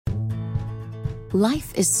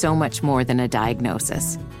Life is so much more than a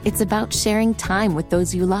diagnosis. It's about sharing time with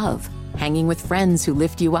those you love, hanging with friends who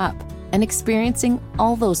lift you up, and experiencing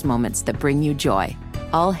all those moments that bring you joy.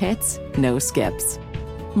 All hits, no skips.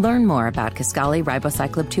 Learn more about Kisqali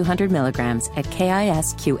Ribociclib 200 milligrams at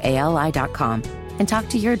KISQALI.com and talk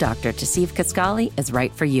to your doctor to see if Kisqali is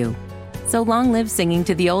right for you. So long live singing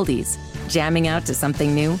to the oldies, jamming out to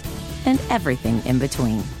something new, and everything in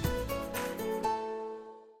between.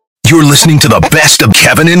 You're listening to the best of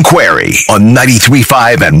Kevin and Query on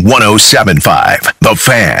 93.5 and 107.5. The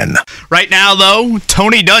Fan. Right now, though,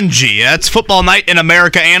 Tony Dungy. That's Football Night in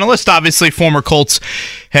America analyst, obviously former Colts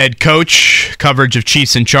head coach. Coverage of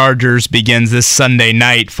Chiefs and Chargers begins this Sunday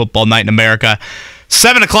night, Football Night in America.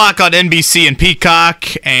 7 o'clock on NBC and Peacock,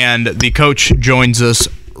 and the coach joins us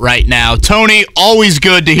right now. Tony, always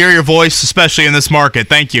good to hear your voice, especially in this market.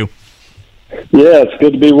 Thank you. Yeah, it's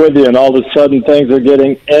good to be with you, and all of a sudden things are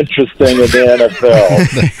getting interesting in the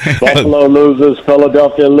NFL. Buffalo loses,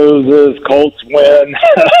 Philadelphia loses, Colts win.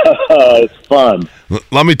 It's fun.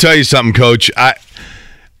 Let me tell you something, Coach. I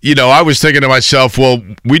was thinking to myself, well,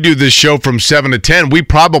 we do this show from 7 to 10. We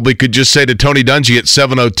probably could just say to Tony Dungy at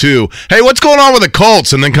 7:02, hey, what's going on with the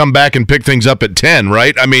Colts? And then come back and pick things up at 10,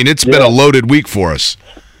 right? I mean, it's been a loaded week for us.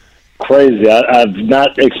 Crazy. I've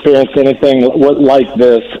not experienced anything like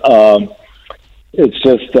this. It's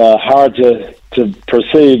just hard to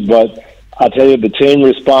perceive, but I tell you, the team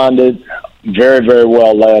responded very, very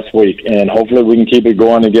well last week, and hopefully we can keep it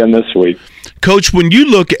going again this week. Coach, when you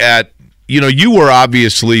look at, you were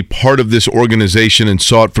obviously part of this organization and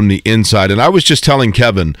saw it from the inside, and I was just telling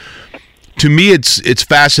Kevin, to me it's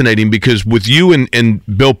fascinating because with you and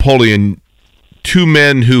Bill Polian, two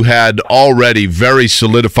men who had already very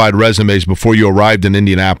solidified resumes before you arrived in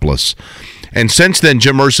Indianapolis. And since then,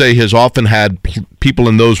 Jim Irsay has often had people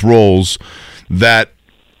in those roles that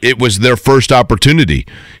it was their first opportunity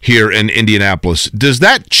here in Indianapolis. Does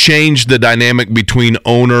that change the dynamic between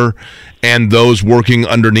owner and those working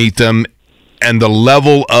underneath them and the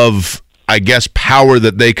level of, I guess, power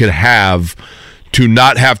that they could have to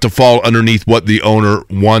not have to fall underneath what the owner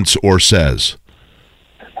wants or says?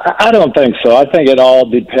 I don't think so. I think it all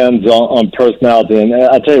depends on personality. And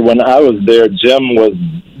I tell you, when I was there, Jim was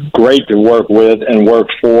great to work with and work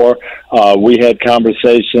for. We had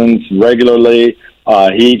conversations regularly.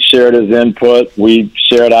 He shared his input. We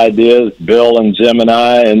shared ideas, Bill and Jim and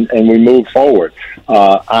I, and we moved forward.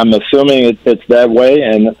 I'm assuming it's that way,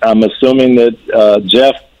 and I'm assuming that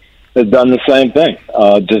Jeff has done the same thing,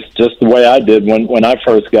 just the way I did when I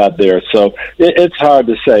first got there. So it's hard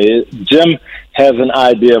to say. Jim has an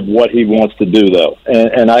idea of what he wants to do, though,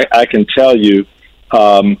 and I can tell you,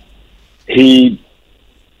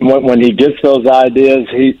 when he gets those ideas,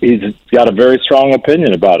 he's got a very strong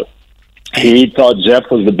opinion about it. He thought Jeff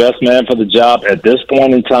was the best man for the job at this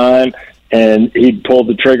point in time, and he pulled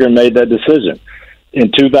the trigger and made that decision. In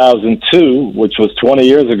 2002, which was 20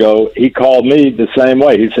 years ago, he called me the same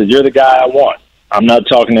way. He said, "You're the guy I want. I'm not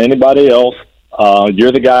talking to anybody else.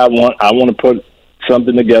 You're the guy I want. I want to put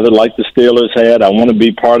something together like the Steelers had. I want to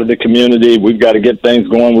be part of the community. We've got to get things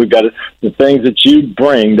going. The things that you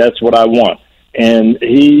bring, that's what I want." And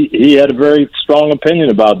he had a very strong opinion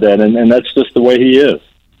about that, and that's just the way he is.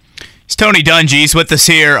 It's Tony Dungy. He's with us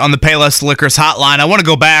here on the Payless Liquors Hotline. I want to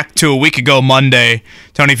go back to a week ago Monday,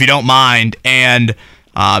 Tony, if you don't mind, and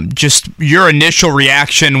just your initial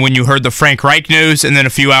reaction when you heard the Frank Reich news, and then a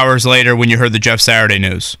few hours later when you heard the Jeff Saturday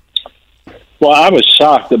news. Well, I was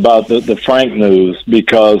shocked about the Frank news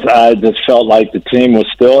because I just felt like the team was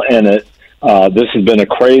still in it. This has been a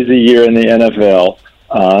crazy year in the NFL.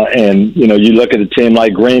 And, you look at a team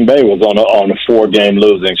like Green Bay was on a 4-game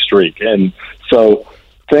losing streak. And so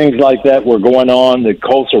things like that were going on. The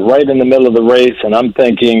Colts are right in the middle of the race, and I'm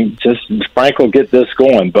thinking just Frank will get this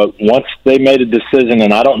going. But once they made a decision,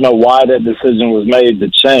 and I don't know why that decision was made to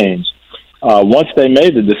change, once they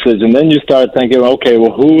made the decision, then you start thinking, okay,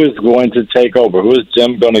 well, who is going to take over? Who is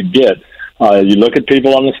Jim going to get? You look at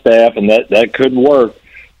people on the staff, and that could work.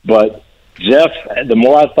 But Jeff, the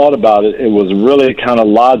more I thought about it, it was really kind of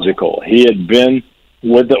logical. He had been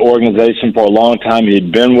with the organization for a long time.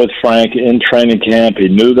 He'd been with Frank in training camp. He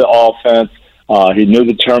knew the offense. He knew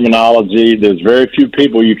the terminology. There's very few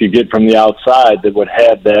people you could get from the outside that would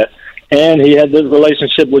have that. And he had this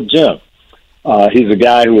relationship with Jim. He's a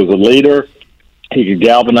guy who was a leader. He could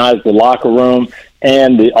galvanize the locker room.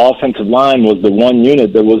 And the offensive line was the one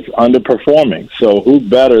unit that was underperforming. So who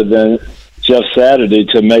better than Jeff Saturday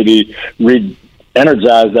to maybe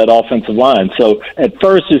re-energize that offensive line? So at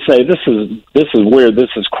first you say, this is weird, this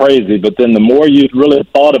is crazy, but then the more you really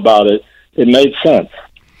thought about it, it made sense.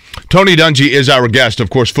 Tony Dungy is our guest, of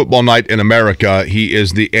course, Football Night in America. He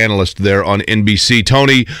is the analyst there on NBC.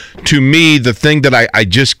 Tony, to me, the thing that I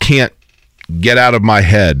just can't get out of my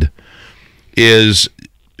head is,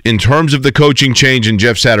 in terms of the coaching change in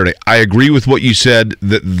Jeff Saturday, I agree with what you said,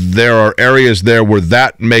 that there are areas there where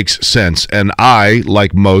that makes sense. And I,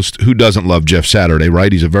 like most, who doesn't love Jeff Saturday,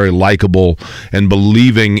 right? He's a very likable and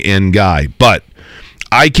believing in guy. But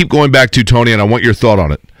I keep going back to, Tony, and I want your thought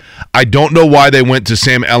on it. I don't know why they went to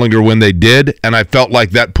Sam Ehlinger when they did, and I felt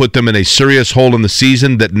like that put them in a serious hole in the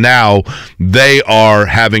season that now they are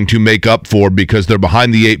having to make up for, because they're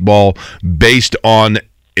behind the eight ball based on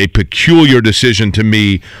a peculiar decision to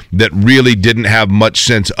me that really didn't have much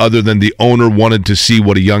sense, other than the owner wanted to see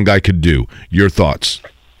what a young guy could do. Your thoughts?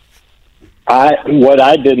 What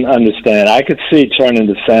I didn't understand, I could see turning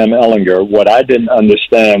to Sam Ehlinger. What I didn't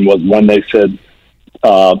understand was when they said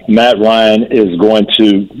Matt Ryan is going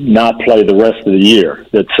to not play the rest of the year,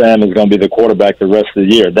 that Sam is going to be the quarterback the rest of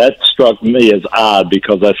the year. That struck me as odd,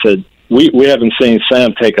 because I said, we haven't seen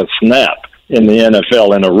Sam take a snap in the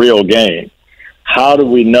NFL in a real game. How do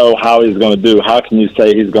we know how he's going to do? How can you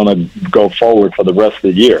say he's going to go forward for the rest of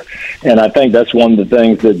the year? And I think that's one of the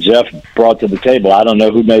things that Jeff brought to the table. I don't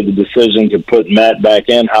know who made the decision to put Matt back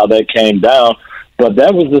in, how that came down, but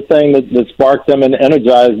that was the thing that sparked them and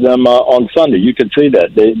energized them on Sunday. You could see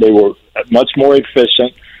that. They were much more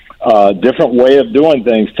efficient, different way of doing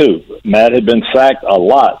things, too. Matt had been sacked a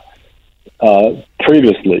lot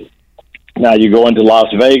previously. Now you go into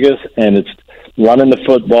Las Vegas, and it's running the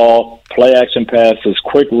football, play-action passes,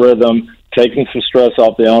 quick rhythm, taking some stress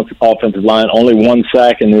off the offensive line, only one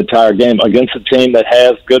sack in the entire game against a team that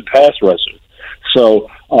has good pass rushers. So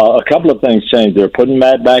a couple of things changed. They're putting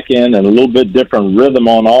Matt back in and a little bit different rhythm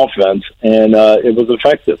on offense, and it was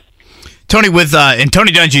effective. Tony, and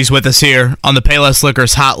Tony Dungy's with us here on the Payless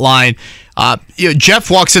Liquors hotline. Jeff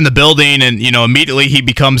walks in the building, and immediately he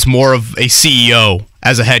becomes more of a CEO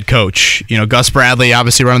as a head coach. Gus Bradley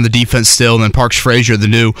obviously running the defense still, and then Parks Frazier, the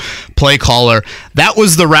new play caller. That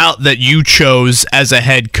was the route that you chose as a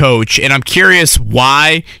head coach, and I'm curious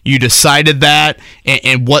why you decided that,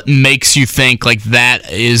 and what makes you think like that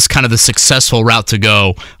is kind of the successful route to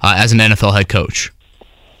go as an NFL head coach.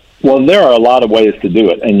 Well, there are a lot of ways to do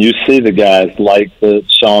it, and you see the guys like the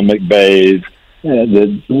Sean McVays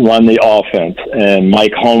that run the offense, and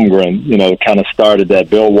Mike Holmgren, kind of started that.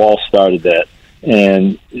 Bill Walsh started that,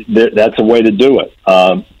 and that's a way to do it.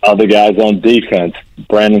 Other guys on defense,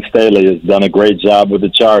 Brandon Staley has done a great job with the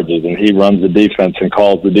Chargers, and he runs the defense and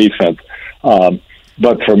calls the defense.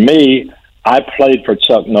 But for me, I played for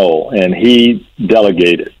Chuck Noll, and he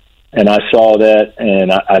delegated. And I saw that,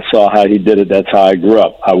 and I saw how he did it. That's how I grew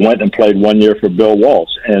up. I went and played 1 year for Bill Walsh,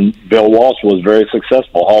 and Bill Walsh was very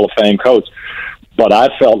successful, Hall of Fame coach. But I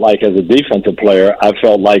felt like, as a defensive player, I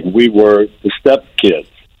felt like we were the step kids.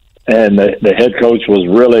 And the head coach was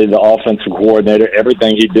really the offensive coordinator.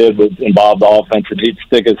 Everything he did would involve the offense, and he'd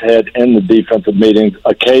stick his head in the defensive meetings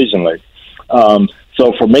occasionally.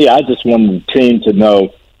 So for me, I just wanted the team to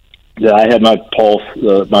know that I had my pulse,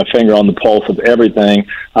 my finger on the pulse of everything.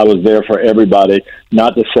 I was there for everybody.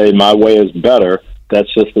 Not to say my way is better.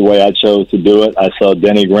 That's just the way I chose to do it. I saw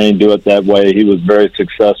Denny Green do it that way. He was very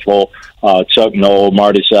successful. Chuck Noll,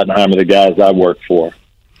 Marty Schottenheimer, the guys I worked for.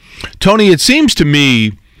 Tony, it seems to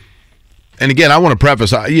me, and again, I want to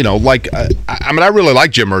preface, I really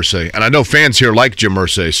like Jim Irsay, and I know fans here like Jim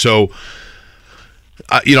Irsay, so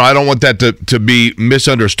I don't want that to be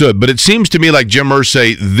misunderstood, but it seems to me like Jim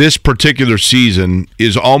Irsay this particular season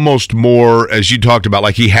is almost more, as you talked about,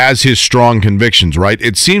 like he has his strong convictions, right?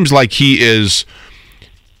 It seems like he is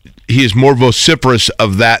more vociferous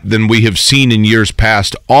of that than we have seen in years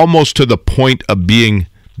past, almost to the point of being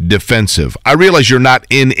defensive. I realize you're not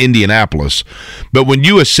in Indianapolis, but when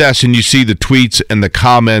you assess and you see the tweets and the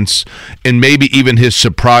comments, and maybe even his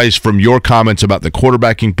surprise from your comments about the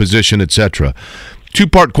quarterbacking position, etc.,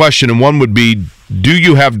 two-part question, and one would be, do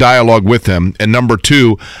you have dialogue with him? And number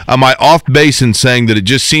two, am I off base in saying that it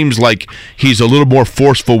just seems like he's a little more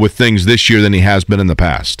forceful with things this year than he has been in the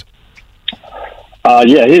past?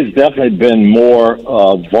 Yeah, he's definitely been more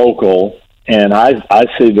vocal, and I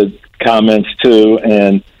see the comments too,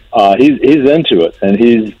 and he's into it, and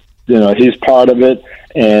he's part of it,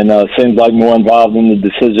 and seems like more involved in the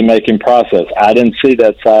decision-making process. I didn't see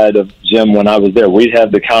that side of Jim when I was there. We'd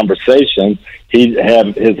have the conversation. He'd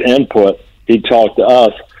have his input. He'd talk to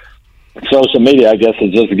us. Social media, I guess,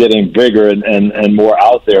 is just getting bigger and more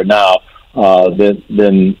out there now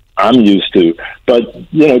than I'm used to.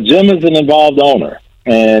 But, Jim is an involved owner,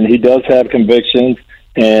 and he does have convictions,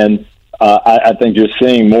 and I think you're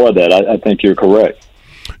seeing more of that. I think you're correct.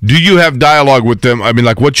 Do you have dialogue with them? I mean,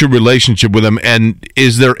 like, what's your relationship with them? And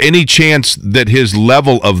is there any chance that his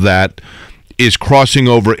level of that is crossing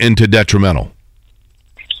over into detrimental?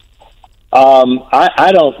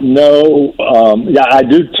 I don't know. Yeah, I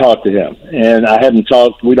do talk to him, and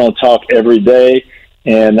we don't talk every day,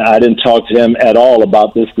 and I didn't talk to him at all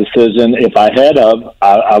about this decision. If I had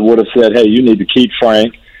I would have said, hey, you need to keep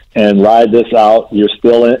Frank and ride this out. You're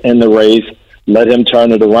still in the race. Let him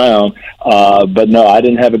turn it around. But no, I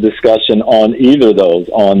didn't have a discussion on either of those,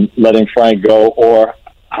 on letting Frank go or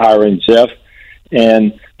hiring Jeff.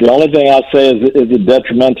 And the only thing I'll say is it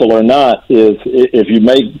detrimental or not is if you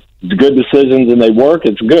make good decisions and they work,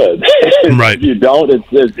 it's good. Right. If you don't,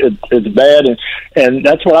 it's bad. And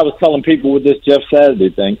that's what I was telling people with this Jeff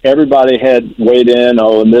Saturday thing. Everybody had weighed in,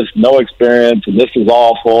 and this no experience, and this is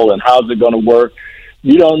awful, and how's it going to work?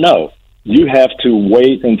 You don't know. You have to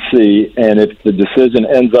wait and see, and if the decision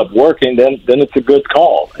ends up working, then it's a good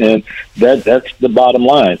call, and that's the bottom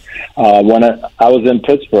line. When I was in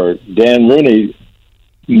Pittsburgh, Dan Rooney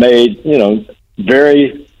made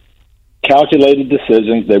very calculated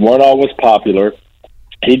decisions. They weren't always popular.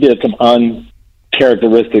 He did some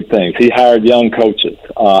uncharacteristic things. He hired young coaches.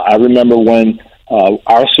 I remember when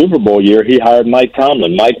our Super Bowl year, he hired Mike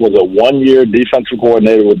Tomlin. Mike was a one-year defensive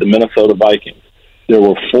coordinator with the Minnesota Vikings. There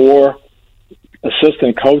were 4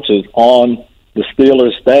 assistant coaches on the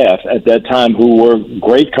Steelers staff at that time who were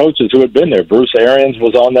great coaches who had been there. Bruce Arians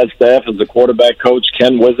was on that staff as the quarterback coach.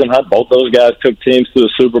 Ken Wisenhunt, both those guys took teams to the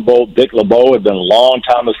Super Bowl. Dick LeBeau had been a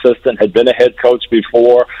long-time assistant, had been a head coach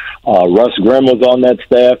before. Russ Grimm was on that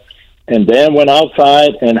staff. And Dan went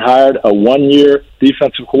outside and hired a one-year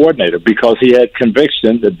defensive coordinator because he had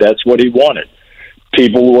conviction that that's what he wanted.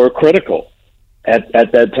 People were critical at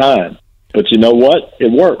that time. But you know what? It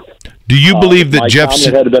worked. Do you believe that Jeff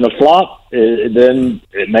had been a flop? Then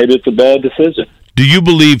maybe it's a bad decision. Do you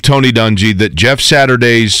believe, Tony Dungy, that Jeff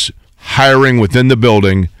Saturday's hiring within the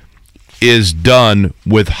building is done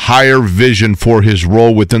with higher vision for his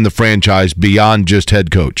role within the franchise beyond just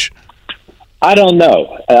head coach? I don't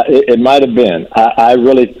know. It might have been. I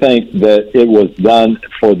really think that it was done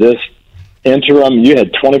for this interim. You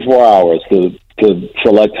had 24 hours to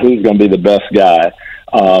select who's going to be the best guy.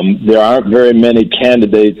 There aren't very many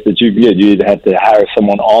candidates that you can get. You either have to hire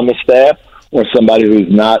someone on the staff or somebody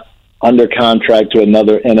who's not under contract to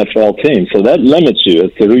another NFL team. So that limits you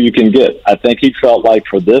as to who you can get. I think he felt like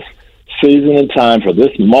for this season and time, for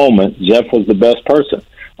this moment, Jeff was the best person.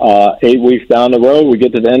 8 weeks down the road, we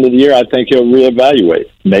get to the end of the year, I think he'll reevaluate.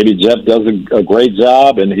 Maybe Jeff does a great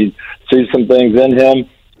job and he sees some things in him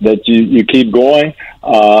that you keep going,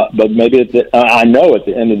 but maybe I know at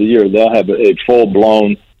the end of the year they'll have a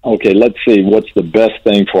full-blown, okay, let's see what's the best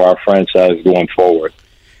thing for our franchise going forward.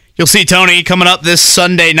 You'll see Tony coming up this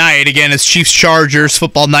Sunday night. Again, it's Chiefs-Chargers,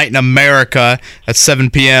 Football Night in America at 7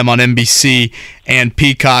 p.m. on NBC and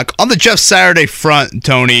Peacock. On the Jeff Saturday front,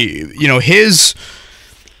 Tony, his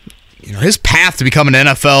path to become an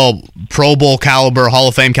NFL Pro Bowl caliber, Hall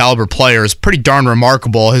of Fame caliber player is pretty darn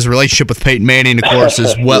remarkable. His relationship with Peyton Manning, of course,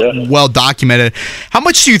 is well documented. How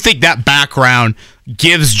much do you think that background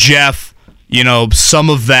gives Jeff, some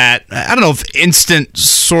of that, I don't know if instant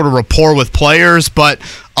sort of rapport with players, but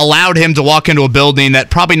allowed him to walk into a building that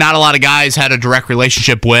probably not a lot of guys had a direct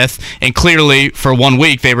relationship with, and clearly for 1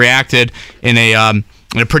 week they reacted in a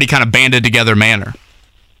pretty kind of banded together manner?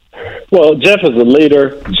 Well, Jeff is a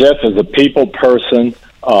leader. Jeff is a people person.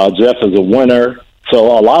 Jeff is a winner.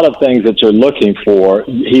 So a lot of things that you're looking for,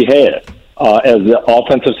 he had. As the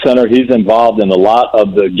offensive center, he's involved in a lot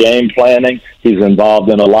of the game planning. He's involved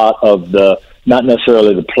in a lot of not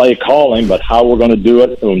necessarily the play calling, but how we're going to do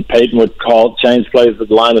it. When Peyton would change plays at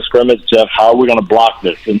the line of scrimmage, Jeff, how are we going to block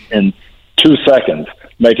this in 2 seconds?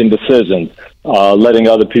 Making decisions, letting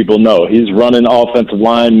other people know. He's running offensive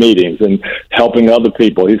line meetings and helping other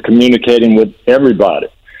people. He's communicating with everybody.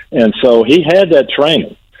 And so he had that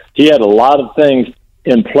training. He had a lot of things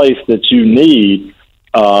in place that you need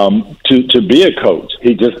to be a coach.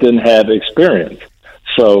 He just didn't have experience.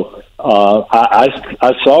 So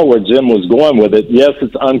I saw where Jim was going with it. Yes,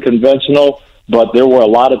 it's unconventional, but there were a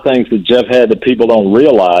lot of things that Jeff had that people don't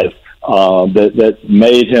realize that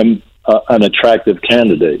made him an attractive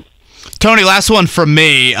candidate. Tony, last one from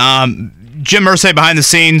me. Jim Irsay behind the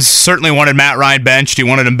scenes certainly wanted Matt Ryan benched. He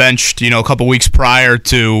wanted him benched, a couple weeks prior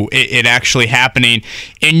to it actually happening.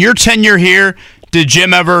 In your tenure here, did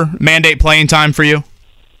Jim ever mandate playing time for you?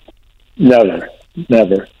 Never.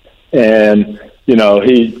 And,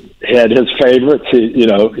 he had his favorites.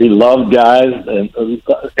 He loved guys, and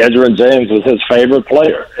Edgerrin James was his favorite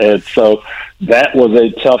player. And so that was a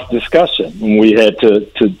tough discussion. We had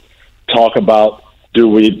to talk about Do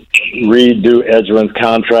we redo Edgerrin's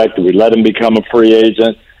contract? Do we let him become a free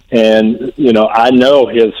agent? And, I know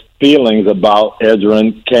his feelings about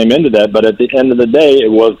Edgerrin came into that, but at the end of the day,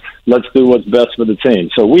 it was, let's do what's best for the team.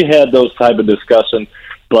 So we had those type of discussions,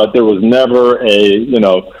 but there was never a,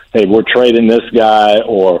 hey, we're trading this guy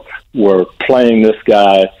or we're playing this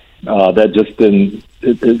guy. That just didn't,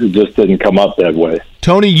 it just didn't come up that way.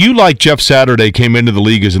 Tony, you, like Jeff Saturday, came into the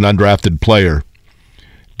league as an undrafted player.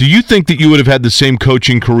 Do you think that you would have had the same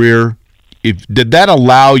coaching career? Did that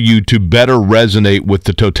allow you to better resonate with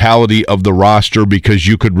the totality of the roster because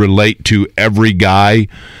you could relate to every guy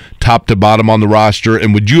top to bottom on the roster?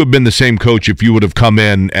 And would you have been the same coach if you would have come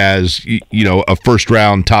in as, a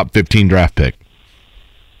first-round top 15 draft pick?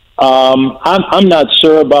 I'm not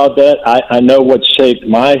sure about that. I know what shaped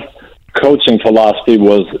my coaching philosophy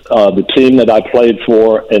was the team that I played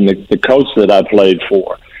for and the coach that I played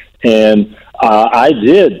for. And I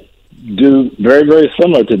did do very, very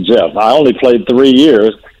similar to Jeff. I only played 3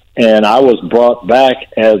 years, and I was brought back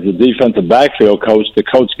as the defensive backfield coach to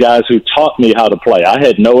coach guys who taught me how to play. I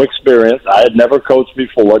had no experience. I had never coached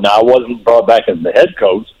before. Now, I wasn't brought back as the head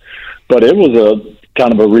coach, but it was a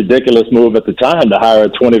kind of a ridiculous move at the time to hire a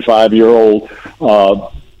 25-year-old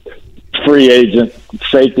free agent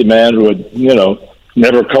safety man who had,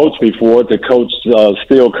 never coached before to coach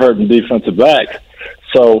steel curtain defensive backs.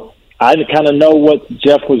 So I kind of know what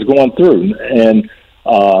Jeff was going through. And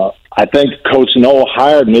I think Coach Noel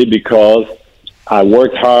hired me because I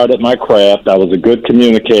worked hard at my craft. I was a good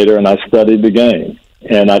communicator, and I studied the game.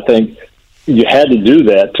 And I think you had to do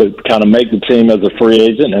that to kind of make the team as a free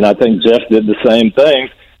agent, and I think Jeff did the same thing.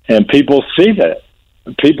 And people see that.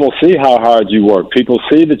 People see how hard you work. People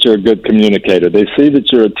see that you're a good communicator. They see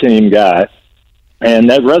that you're a team guy. And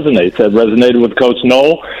that resonates. That resonated with Coach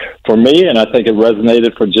Noel for me, and I think it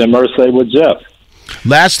resonated for Jim Irsay with Jeff.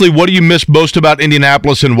 Lastly, what do you miss most about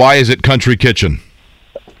Indianapolis, and why is it Country Kitchen?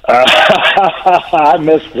 I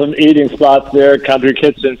miss some eating spots there, Country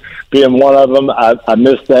Kitchen being one of them. I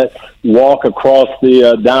miss that walk across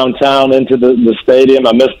the downtown into the stadium.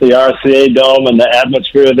 I miss the RCA Dome and the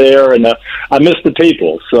atmosphere there, and I miss the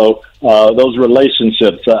people. So those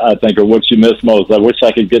relationships, I think, are what you miss most. I wish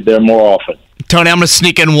I could get there more often. Tony, I'm going to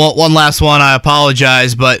sneak in one last one. I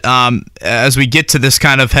apologize, but as we get to this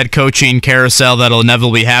kind of head coaching carousel that'll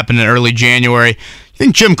inevitably happen in early January, you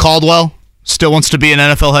think Jim Caldwell still wants to be an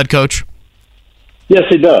NFL head coach? Yes,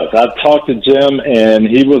 he does. I've talked to Jim, and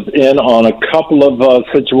he was in on a couple of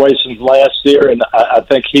situations last year, and I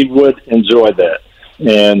think he would enjoy that.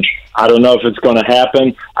 And I don't know if it's going to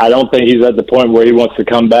happen. I don't think he's at the point where he wants to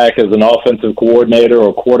come back as an offensive coordinator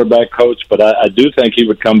or quarterback coach, but I do think he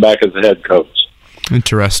would come back as a head coach.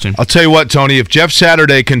 Interesting. I'll tell you what, Tony, if Jeff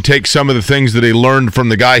Saturday can take some of the things that he learned from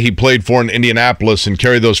the guy he played for in Indianapolis and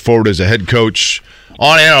carry those forward as a head coach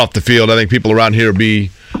on and off the field, I think people around here will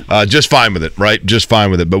be just fine with it, right? Just fine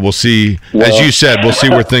with it. But we'll see, as you said, we'll see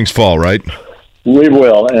where things fall, right? We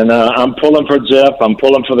will. And I'm pulling for Jeff. I'm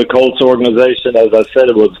pulling for the Colts organization. As I said,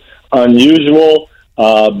 it was unusual,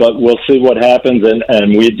 but we'll see what happens,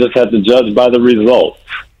 and we just have to judge by the results.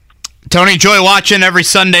 Tony, enjoy watching every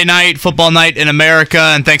Sunday night, Football Night in America,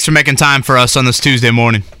 and thanks for making time for us on this Tuesday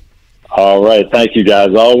morning. All right. Thank you, guys.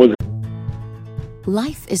 Always.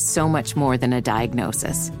 Life is so much more than a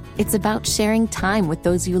diagnosis. It's about sharing time with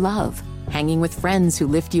those you love, hanging with friends who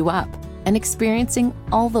lift you up, and experiencing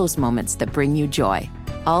all those moments that bring you joy.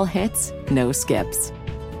 All hits, no skips.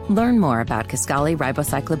 Learn more about Kisqali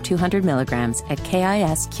Ribociclib 200 milligrams at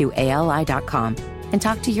KISQALI.com and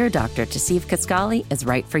talk to your doctor to see if Kisqali is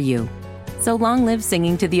right for you. So long live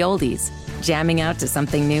singing to the oldies, jamming out to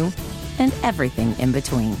something new, and everything in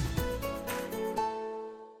between.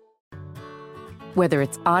 Whether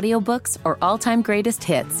it's audiobooks or all-time greatest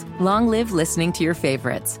hits, long live listening to your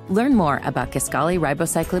favorites. Learn more about Kisqali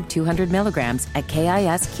Ribociclib 200 milligrams at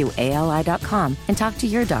KISQALI.com and talk to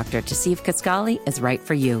your doctor to see if Kisqali is right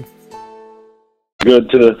for you. Good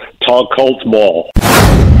to talk Colts ball.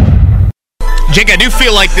 Jake, I do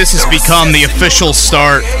feel like this has become the official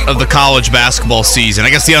start of the college basketball season. I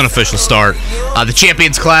guess the unofficial start. The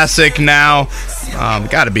Champions Classic now.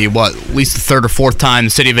 Got to be, at least the third or fourth time the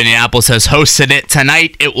city of Indianapolis has hosted it.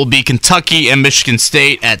 Tonight, it will be Kentucky and Michigan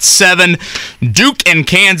State at 7, Duke and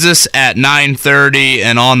Kansas at 9:30,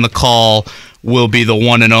 and on the call will be the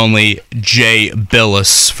one and only Jay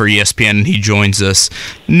Bilas for ESPN, and he joins us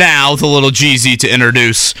now with a little Jeezy to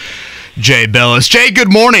introduce Jay Bilas. Jay,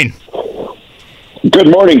 good morning.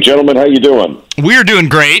 Good morning, gentlemen. How you doing? We're doing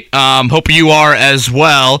great. Hope you are as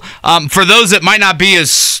well. For those that might not be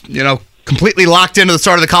as, completely locked into the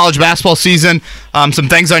start of the college basketball season, some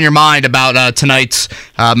things on your mind about tonight's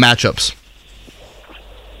matchups.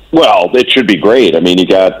 Well, it should be great. I mean, you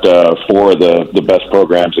got four of the best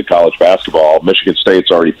programs in college basketball. Michigan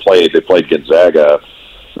State's already played. They played Gonzaga.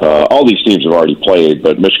 All these teams have already played,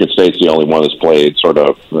 but Michigan State's the only one that's played sort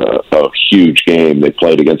of a huge game. They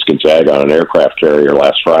played against Gonzaga on an aircraft carrier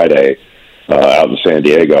last Friday out in San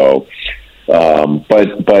Diego.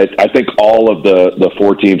 But I think all of the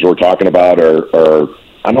four teams we're talking about are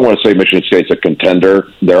I don't want to say Michigan State's a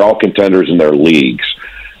contender. They're all contenders in their leagues.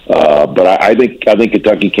 But I think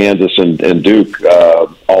Kentucky, Kansas, and Duke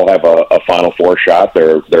all have a Final Four shot.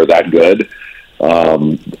 They're that good.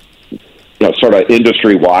 Sort of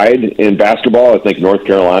industry-wide in basketball, I think North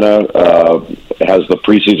Carolina has the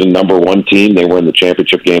preseason number one team. They were in the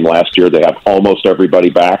championship game last year. They have almost everybody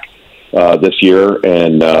back this year,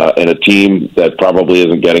 and a team that probably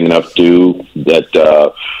isn't getting enough due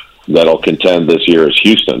that'll contend this year is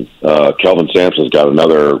Houston. Kelvin Sampson's got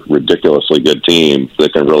another ridiculously good team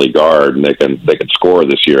that can really guard, and they can score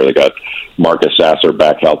this year. They got Marcus Sasser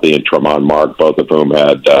back healthy and Tremont Mark, both of whom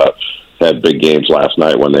had big games last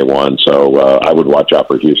night when they won. So I would watch out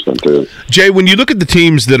for Houston too. Jay, when you look at the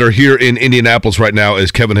teams that are here in Indianapolis right now,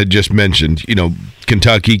 as Kevin had just mentioned,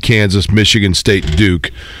 Kentucky, Kansas, Michigan State,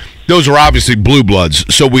 Duke, those are obviously blue bloods,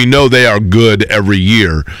 so we know they are good every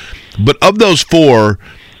year. But of those four,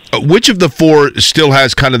 which of the four still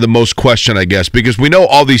has kind of the most question, I guess? Because we know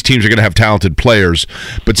all these teams are going to have talented players,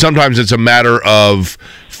 but sometimes it's a matter of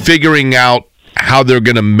figuring out how they're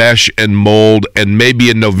going to mesh and mold, and maybe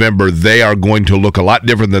in November they are going to look a lot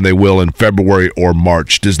different than they will in February or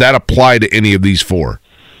March. Does that apply to any of these four?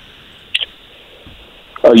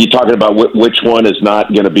 Are you talking about which one is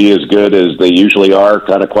not going to be as good as they usually are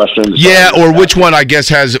kind of questions? Yeah, or which one, I guess,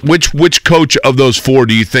 has which coach of those four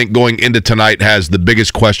do you think going into tonight has the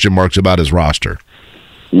biggest question marks about his roster?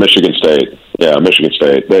 Michigan State. Yeah, Michigan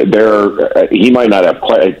State. He might not have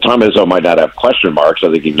Tom Izzo might not have question marks.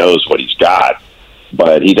 I think he knows what he's got,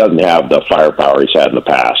 but he doesn't have the firepower he's had in the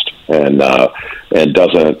past, and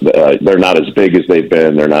doesn't. They're not as big as they've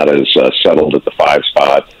been. They're not as settled at the 5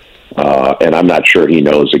 spot. And I'm not sure he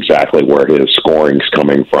knows exactly where his scoring's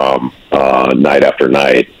coming from night after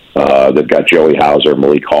night. They've got Joey Hauser,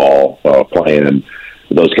 Malik Hall playing.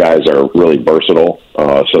 Those guys are really versatile,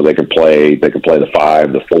 so they can play. They can play the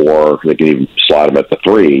 5, the 4. They can even slot them at the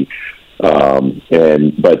 3.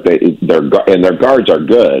 But their guards are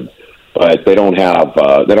good, but they don't have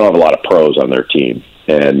a lot of pros on their team.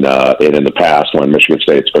 And in the past, when Michigan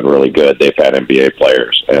State's been really good, they've had NBA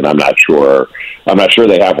players, and I'm not sure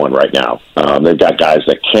they have one right now. They've got guys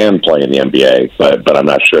that can play in the NBA, but I'm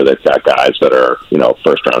not sure they've got guys that are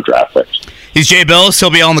first round draft picks. He's Jay Bilas. He'll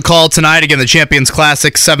be on the call tonight. Again, the Champions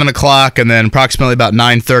Classic, 7 o'clock, and then approximately about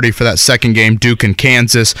 9:30 for that second game, Duke and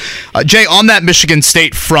Kansas. Jay, on that Michigan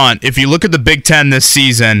State front, if you look at the Big Ten this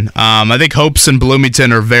season, I think hopes in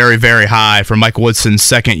Bloomington are very, very high for Michael Woodson's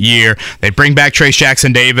second year. They bring back Trace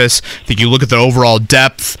Jackson-Davis. I think you look at the overall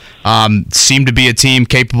depth, seem to be a team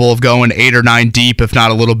capable of going 8 or 9 deep, if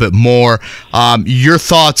not a little bit more. Your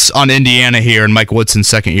thoughts on Indiana here in Michael Woodson's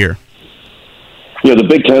second year? The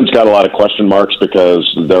Big Ten's got a lot of question marks because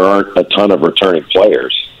there aren't a ton of returning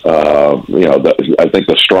players. I think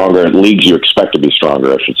the stronger leagues you expect to be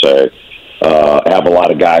stronger, I should say, have a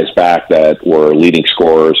lot of guys back that were leading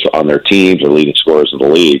scorers on their teams or leading scorers in the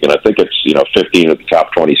league. And I think it's 15 of the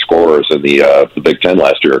top 20 scorers in the Big Ten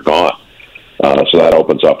last year are gone. So that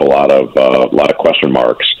opens up a lot of question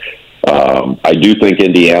marks. I do think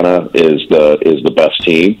Indiana is the best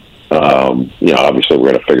team. Obviously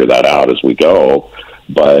we're going to figure that out as we go,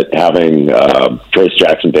 but having Trace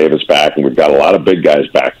Jackson-Davis back, and we've got a lot of big guys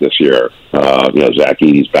back this year. Zach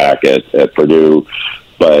Edey's back at Purdue,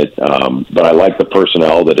 but I like the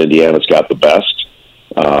personnel that Indiana's got the best.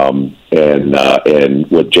 And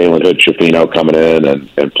with Jalen Hood-Schifino coming in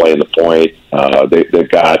and playing the point, they've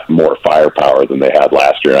got more firepower than they had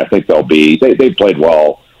last year. I think they played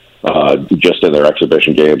well. Just in their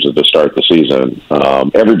exhibition games at the start of the season.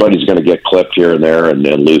 Everybody's going to get clipped here and there and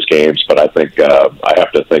lose games, but I think I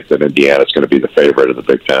have to think that Indiana's going to be the favorite of the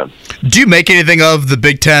Big Ten. Do you make anything of the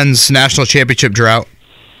Big Ten's national championship drought?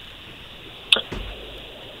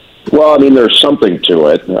 Well, I mean, there's something to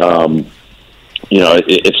it.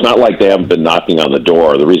 It's not like they haven't been knocking on the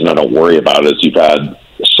door. The reason I don't worry about it is you've had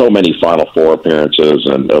so many Final Four appearances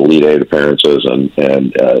and Elite Eight appearances, and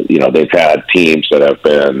they've had teams that have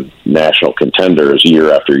been national contenders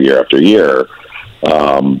year after year after year.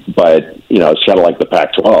 But it's kind of like the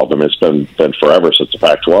Pac-12. I mean, it's been forever since the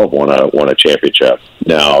Pac-12 won a championship.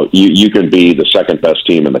 Now you can be the second best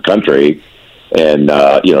team in the country, and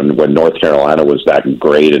when North Carolina was that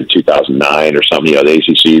great in 2009 or something, the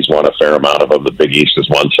ACC's won a fair amount of them. The Big East has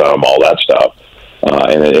won some, all that stuff.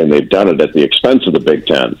 and they've done it at the expense of the Big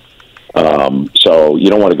Ten. So you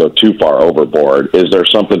don't want to go too far overboard. Is there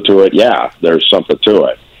something to it? Yeah, there's something to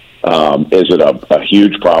it. Is it a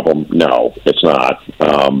huge problem? No, it's not.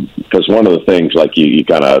 Because one of the things, like you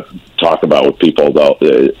kind of talk about with people, though,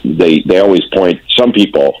 they always some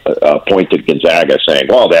people point to Gonzaga saying,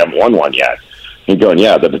 well, they haven't won one yet. And going,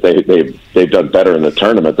 yeah, they've done better in the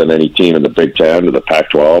tournament than any team in the Big Ten or the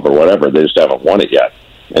Pac-12 or whatever. They just haven't won it yet,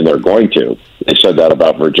 and they're going to. They said that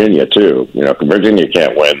about Virginia too. Virginia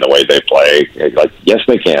can't win the way they play. Like, yes,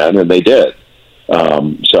 they can, and they did.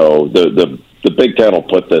 So the Big Ten will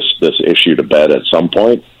put this issue to bed at some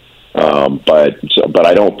point. But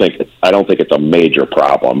I don't think it's a major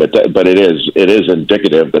problem. But it is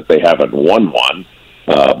indicative that they haven't won one.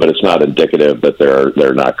 But it's not indicative that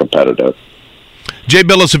they're not competitive. Jay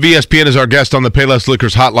Bilas of ESPN is our guest on the Payless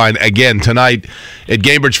Liquors Hotline again tonight at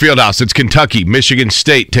Gainbridge Fieldhouse. It's Kentucky, Michigan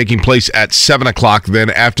State taking place at 7 o'clock.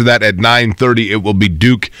 Then after that at 9:30, it will be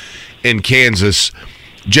Duke in Kansas.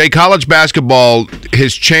 Jay, college basketball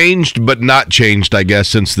has changed, but not changed, I guess,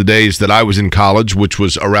 since the days that I was in college, which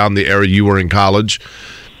was around the era you were in college.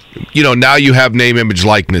 Now you have name, image,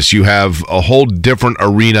 likeness. You have a whole different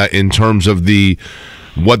arena in terms of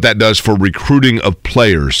what that does for recruiting of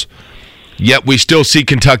players. Yet we still see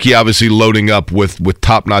Kentucky obviously loading up with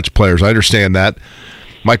top-notch players. I understand that.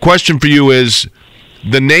 My question for you is,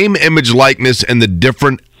 the name, image, likeness, and the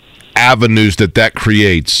different avenues that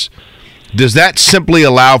creates, does that simply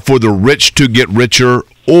allow for the rich to get richer,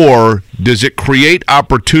 or does it create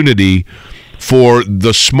opportunity for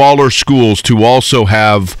the smaller schools to also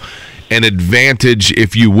have an advantage,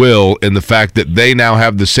 if you will, in the fact that they now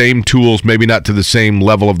have the same tools, maybe not to the same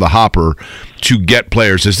level of the hopper, to get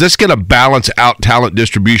players? Is this going to balance out talent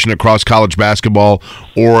distribution across college basketball,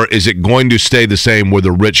 or is it going to stay the same where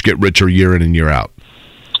the rich get richer year in and year out?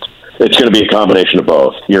 It's going to be a combination of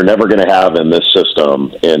both. You're never going to have in this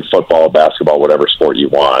system, in football, basketball, whatever sport you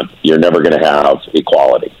want, you're never going to have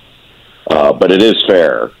equality. But it is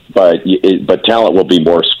fair. But talent will be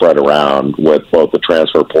more spread around with both the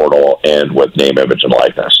transfer portal and with name, image, and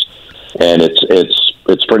likeness. And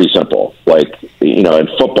it's pretty simple. Like, in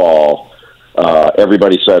football,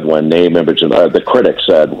 everybody said when name, image, and the critics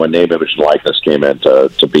said when name, image, and likeness came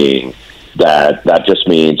into being, that just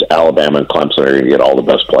means Alabama and Clemson are going to get all the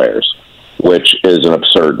best players, which is an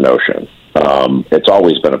absurd notion. It's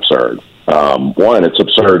always been absurd. One, it's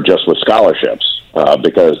absurd just with scholarships.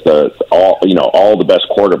 Because all the best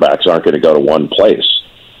quarterbacks aren't going to go to one place,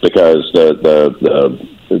 because the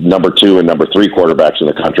number 2 and number 3 quarterbacks in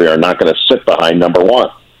the country are not going to sit behind number 1.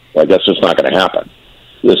 Like, that's just not going to happen.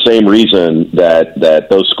 The same reason that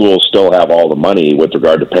those schools still have all the money with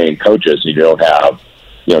regard to paying coaches. You don't have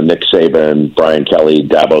Nick Saban, Brian Kelly,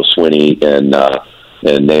 Dabo Swinney,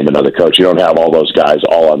 and name another coach. You don't have all those guys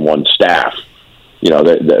all on one staff.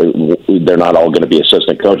 They're not all going to be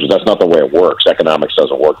assistant coaches. That's not the way it works. Economics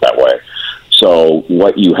doesn't work that way. So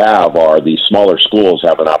what you have are these smaller schools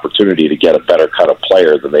have an opportunity to get a better cut of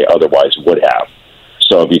player than they otherwise would have.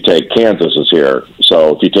 So if you take Kansas is here.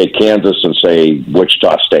 So if you take Kansas and say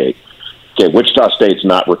Wichita State, okay, Wichita State's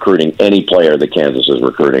not recruiting any player that Kansas is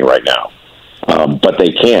recruiting right now, but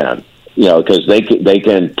they can, because they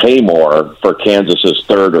can pay more for Kansas's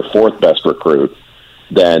 3rd or 4th best recruit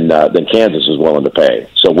than Kansas is willing to pay.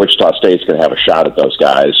 So Wichita State's going to have a shot at those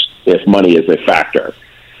guys if money is a factor.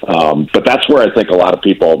 But that's where I think a lot of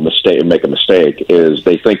people make a mistake, is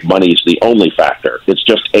they think money is the only factor. It's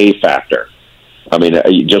just a factor. I mean,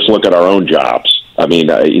 you just look at our own jobs. I mean,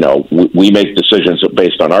 we make decisions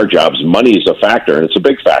based on our jobs. Money is a factor, and it's a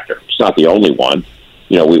big factor. It's not the only one.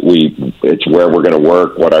 It's where we're going to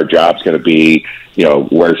work, what our job's going to be,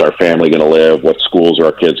 where's our family going to live, what schools are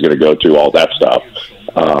our kids going to go to, all that stuff.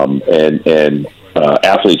 And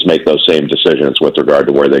athletes make those same decisions with regard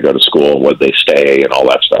to where they go to school and where they stay and all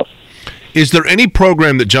that stuff. Is there any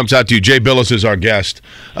program that jumps out to you? Jay Bilas is our guest,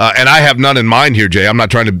 and I have none in mind here, Jay. I'm not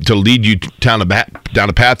trying to lead you down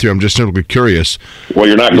a path here. I'm just simply curious. Well,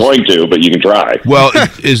 you're not going to, but you can try. Well,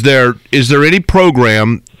 is there any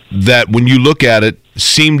program that, when you look at it,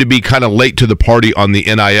 seemed to be kind of late to the party on the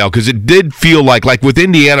NIL? Because it did feel like with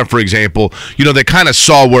Indiana, for example, they kind of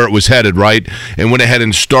saw where it was headed, right? And went ahead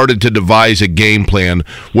and started to devise a game plan.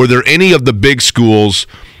 Were there any of the big schools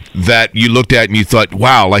that you looked at and you thought,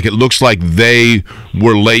 wow, like it looks like they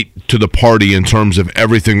were late to the party in terms of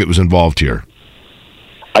everything that was involved here?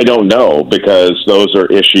 I don't know, because those are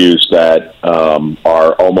issues that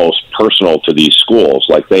are almost personal to these schools.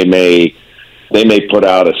 Like they may put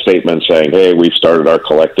out a statement saying, hey, we've started our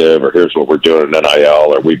collective, or here's what we're doing in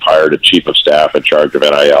NIL, or we've hired a chief of staff in charge of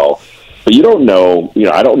NIL. But you don't know,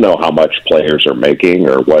 I don't know how much players are making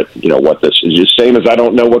or what this is. The same as I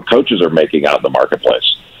don't know what coaches are making out in the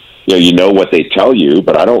marketplace. You know what they tell you,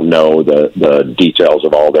 but I don't know the details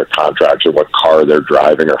of all their contracts or what car they're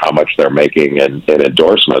driving or how much they're making in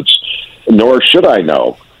endorsements, nor should I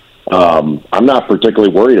know. I'm not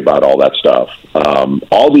particularly worried about all that stuff.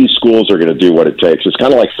 All these schools are going to do what it takes. It's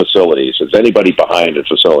kind of like facilities. Is anybody behind in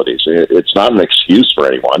facilities? It's not an excuse for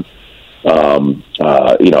anyone.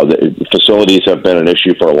 The facilities have been an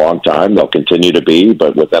issue for a long time. They'll continue to be,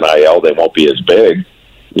 but with NIL, they won't be as big.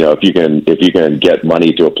 If you can get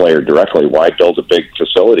money to a player directly, why build a big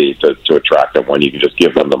facility to attract them when you can just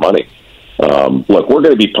give them the money? Look, we're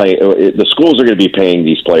going to be paying. The schools are going to be paying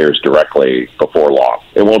these players directly before long.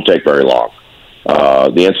 It won't take very long.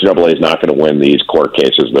 The NCAA is not going to win these court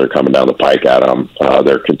cases that are coming down the pike at them.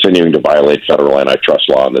 They're continuing to violate federal antitrust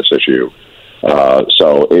law on this issue.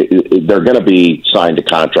 So they're going to be signed to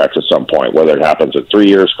contracts at some point. Whether it happens in 3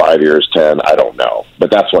 years, 5 years, 10, I don't know.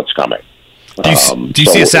 But that's what's coming. Do you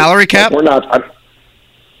see a salary cap? We're not.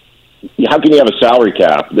 How can you have a salary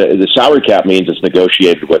cap? The salary cap means it's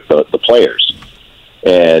negotiated with the players,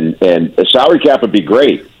 and a salary cap would be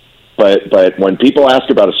great. But when people ask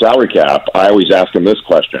about a salary cap, I always ask them this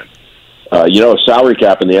question. A salary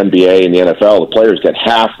cap in the NBA and the NFL, the players get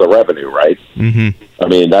half the revenue, right? Mm-hmm. I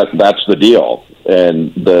mean, that's the deal.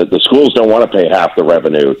 And the schools don't want to pay half the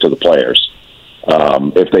revenue to the players.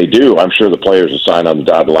 If they do, I'm sure the players will sign on the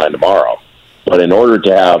dotted line tomorrow. But in order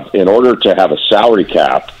to have a salary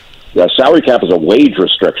cap, the salary cap is a wage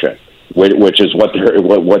restriction, which is what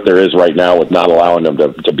there is right now with not allowing them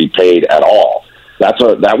to be paid at all.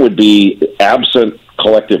 That would be absent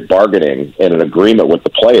collective bargaining and an agreement with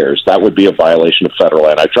the players. That would be a violation of federal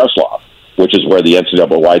antitrust law, which is where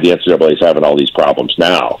why the NCAA is having all these problems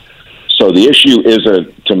now. So the issue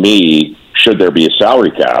isn't, to me, should there be a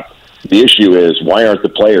salary cap? The issue is, why aren't the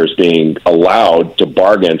players being allowed to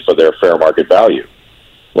bargain for their fair market value?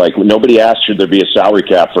 Like, nobody asked, should there be a salary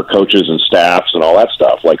cap for coaches and staffs and all that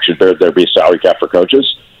stuff? Like, should there be a salary cap for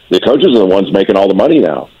coaches? The coaches are the ones making all the money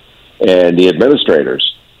now, and the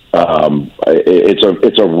administrators.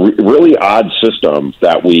 It's a really odd system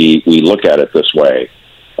that we look at it this way.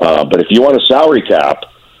 But if you want a salary cap,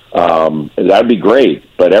 that'd be great.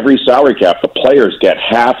 But every salary cap, the players get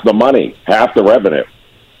half the money, half the revenue.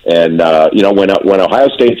 And when Ohio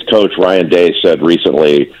State's coach Ryan Day said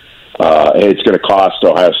recently, it's going to cost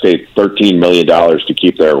Ohio State $13 million to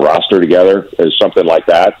keep their roster together, or something like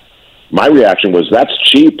that, my reaction was, that's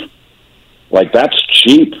cheap. Like, that's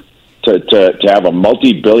cheap to have a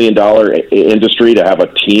multi-billion-dollar industry, to have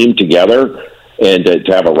a team together, and to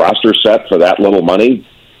have a roster set for that little money.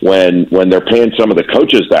 When they're paying some of the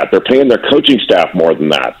coaches that, they're paying their coaching staff more than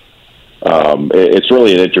that. It's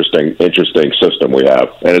really an interesting system we have,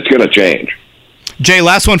 and it's going to change. Jay,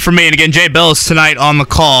 last one for me, and again, Jay Bilas tonight on the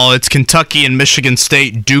call. It's Kentucky and Michigan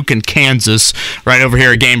State, Duke and Kansas, right over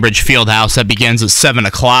here at Gainbridge Fieldhouse. That begins at 7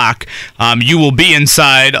 o'clock. You will be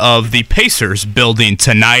inside of the Pacers building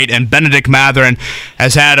tonight, and Benedict Mathurin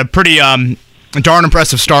has had a pretty darn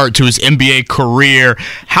impressive start to his NBA career.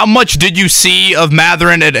 How much did you see of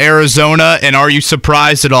Mathurin at Arizona, and are you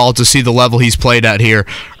surprised at all to see the level he's played at here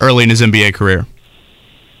early in his NBA career?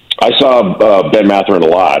 I saw Ben Mathurin a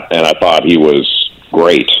lot, and I thought he was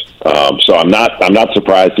great. So I'm not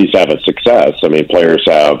surprised he's having success. I mean, players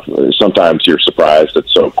sometimes you're surprised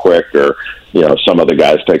it's so quick, or some of the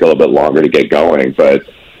guys take a little bit longer to get going, but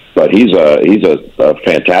he's a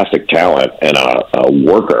fantastic talent and a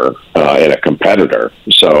worker and a competitor.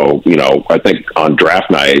 So I think on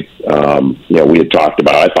draft night, we had talked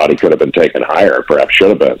about, I thought he could have been taken higher, perhaps should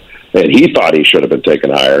have been, and he thought he should have been taken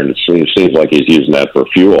higher. And it seems like he's using that for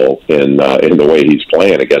fuel in the way he's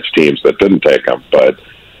playing against teams that didn't take him. But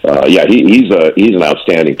he's an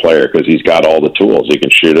outstanding player because he's got all the tools. He can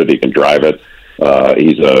shoot it, he can drive it.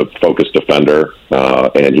 He's a focused defender,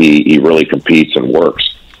 and he really competes and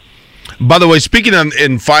works. By the way, speaking on,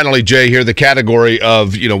 and finally, Jay, here, the category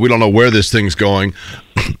of, we don't know where this thing's going.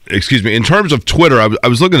 Excuse me. In terms of Twitter, I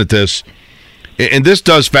was looking at this, and this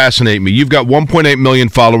does fascinate me. You've got 1.8 million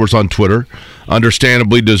followers on Twitter,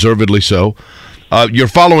 understandably, deservedly so. You're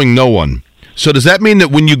following no one. So does that mean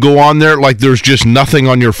that when you go on there, like, there's just nothing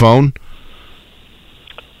on your phone?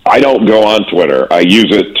 I don't go on Twitter. I use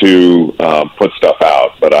it to put stuff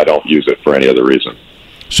out, but I don't use it for any other reason.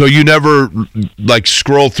 So you never, like,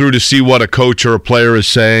 scroll through to see what a coach or a player is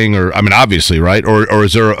saying, or, I mean, obviously, right? Or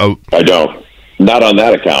is there a... I don't. Not on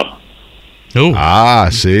that account. Ooh.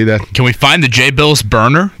 See that? Can we find the Jay Bilas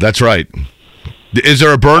burner? That's right. Is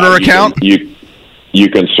there a burner account? you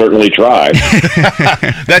can certainly try.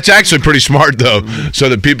 That's actually pretty smart, though, so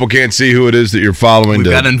that people can't see who it is that you're following.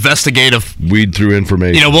 We've got investigative weed through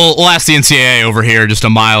information. We'll ask the NCAA over here just a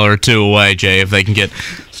mile or two away, Jay, if they can get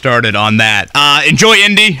started on that. Enjoy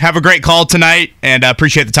Indy. Have a great call tonight, and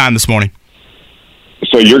appreciate the time this morning.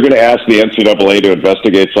 So you're going to ask the NCAA to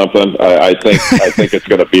investigate something? I think it's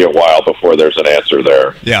going to be a while before there's an answer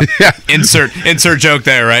there. Yeah. Insert joke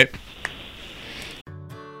there, right?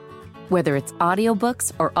 Whether it's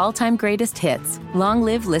audiobooks or all-time greatest hits, long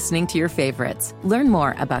live listening to your favorites. Learn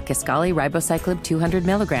more about Kisqali Ribociclib 200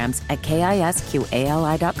 milligrams at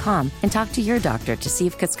KISQALI.com and talk to your doctor to see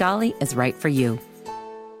if Kisqali is right for you.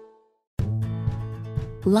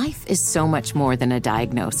 Life is so much more than a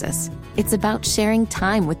diagnosis. It's about sharing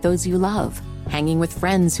time with those you love, hanging with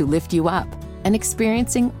friends who lift you up, and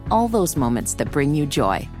experiencing all those moments that bring you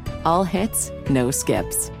joy. All hits, no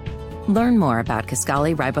skips. Learn more about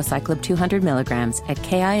Kisqali Ribociclib 200 milligrams at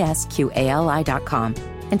KISQALI.com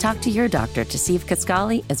and talk to your doctor to see if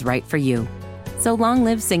Kisqali is right for you. So long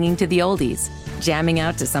live singing to the oldies, jamming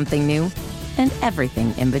out to something new, and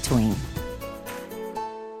everything in between.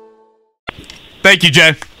 Thank you,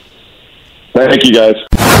 Jay. Thank you, guys.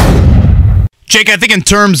 Jake, I think in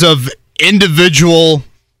terms of individual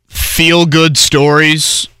feel-good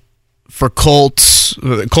stories for Colts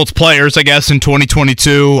players, I guess, in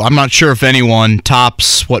 2022, I'm not sure if anyone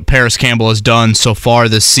tops what Parris Campbell has done so far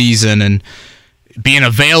this season and being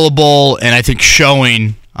available and I think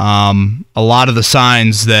showing a lot of the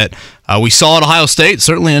signs that we saw at Ohio State.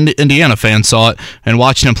 Certainly Indiana fans saw it and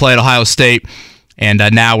watching him play at Ohio State. And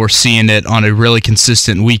now we're seeing it on a really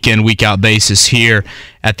consistent week-in, week-out basis here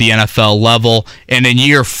at the NFL level. And in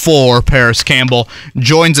year 4, Parris Campbell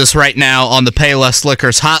joins us right now on the Payless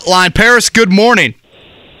Liquors hotline. Parris, good morning.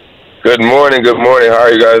 Good morning. How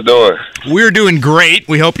are you guys doing? We're doing great.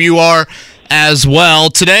 We hope you are as well.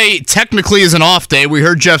 Today technically is an off day. We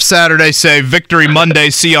heard Jeff Saturday say Victory Monday,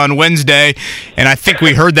 see you on Wednesday, and I think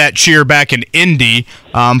we heard that cheer back in Indy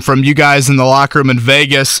from you guys in the locker room in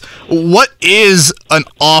Vegas. What is an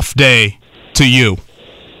off day to you?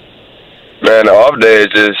 Man, an off day is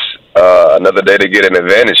just another day to get an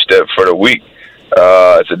advantage step for the week.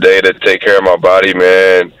 It's a day to take care of my body,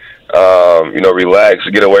 man. Relax,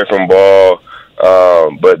 get away from ball.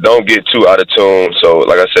 But don't get too out of tune. So,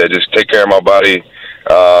 like I said, just take care of my body,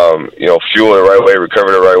 fuel the right way,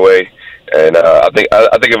 recover the right way. And I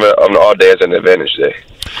think of it on all day as an advantage day.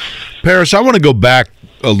 Parris, I want to go back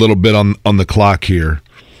a little bit on the clock here,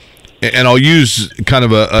 and I'll use kind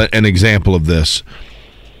of an example of this.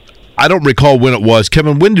 I don't recall when it was.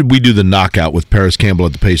 Kevin, when did we do the knockout with Parris Campbell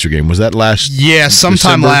at the Pacer game? Was that last sometime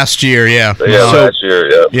December? Last year, yeah. Last year,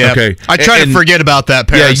 yeah. Okay. I try to forget about that,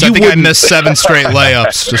 Parris. Yeah, I think I missed 7 straight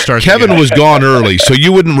layups to start. Kevin was gone early, so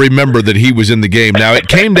you wouldn't remember that he was in the game. Now, it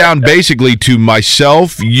came down basically to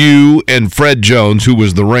myself, you, and Fred Jones, who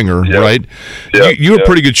was the ringer, right? Yep. You were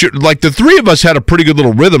pretty good shooter. Like, the three of us had a pretty good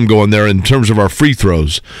little rhythm going there in terms of our free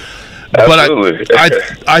throws. Absolutely.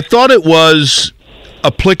 But I thought it was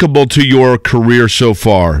applicable to your career so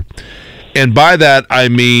far. And by that, I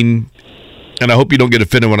mean, and I hope you don't get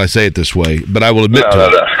offended when I say it this way, but I will admit to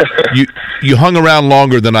it. You hung around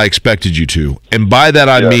longer than I expected you to. And by that,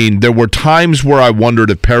 I mean, there were times where I wondered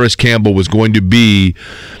if Parris Campbell was going to be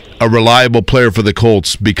a reliable player for the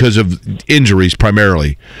Colts because of injuries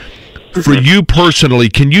primarily. For you personally,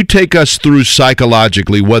 can you take us through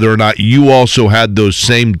psychologically whether or not you also had those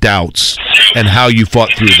same doubts and how you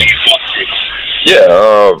fought through them? Yeah,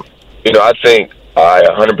 I think I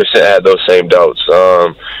 100% had those same doubts.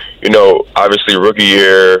 Obviously rookie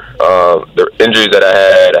year, the injuries that I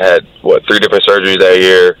had 3 different surgeries that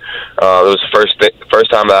year. It was the first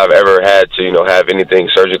time that I've ever had to, have anything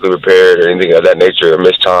surgically repaired or anything of that nature or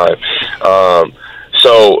miss time.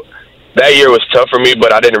 So that year was tough for me,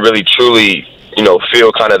 but I didn't really truly,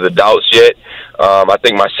 feel kind of the doubts yet. I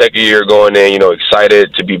think my second year going in,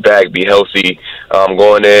 excited to be back, be healthy.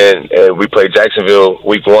 Going in, and we played Jacksonville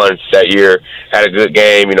week 1 that year. Had a good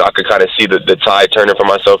game. I could kind of see the tide turning for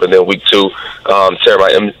myself. And then week 2, tear my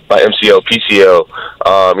MCL, PCL.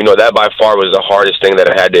 That by far was the hardest thing that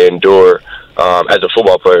I had to endure as a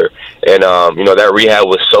football player. And, that rehab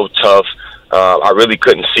was so tough. I really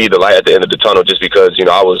couldn't see the light at the end of the tunnel just because,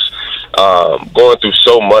 I was going through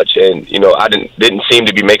so much and, I didn't seem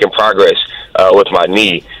to be making progress with my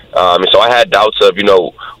knee. And so I had doubts of,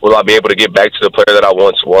 will I be able to get back to the player that I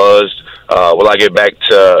once was? Will I get back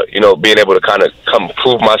to, being able to kind of come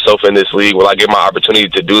prove myself in this league? Will I get my opportunity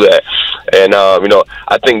to do that? And,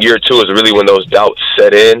 I think year 2 is really when those doubts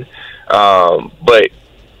set in. But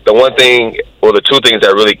the one thing, or the 2 things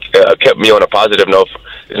that really kept me on a positive note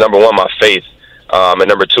is, number 1, my faith. and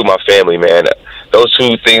number two, my family, man. Those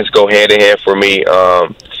two things go hand in hand for me.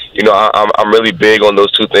 I'm really big on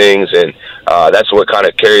those two things, and that's what kind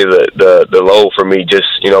of carried the load for me. Just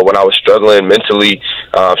when I was struggling mentally,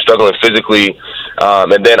 struggling physically,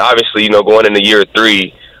 and then obviously going into year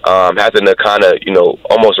 3. Having to kind of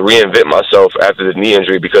almost reinvent myself after the knee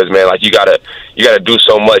injury, because man, like you gotta do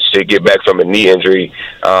so much to get back from a knee injury,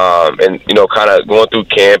 and kind of going through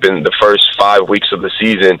camp in the first 5 weeks of the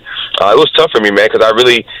season, it was tough for me, man, because I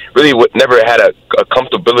really never had a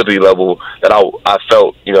comfortability level that I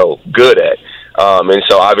felt good at, and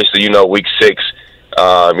so obviously week 6,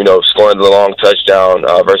 scoring the long touchdown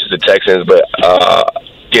versus the Texans, but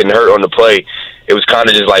getting hurt on the play. It was kind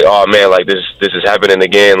of just like, oh man, like this is happening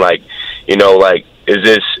again. Like, like is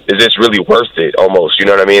this really worth it? Almost, you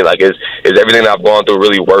know what I mean? Like, is everything that I've gone through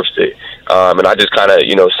really worth it? And I just kind of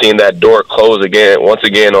seeing that door close once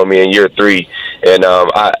again on me in year 3. And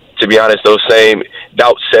to be honest, those same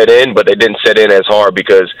doubts set in, but they didn't set in as hard,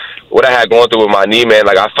 because what I had going through with my knee, man,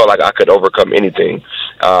 like I felt like I could overcome anything.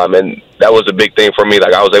 And that was a big thing for me.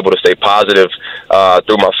 Like I was able to stay positive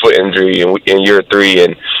through my foot injury in year 3,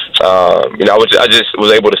 and I just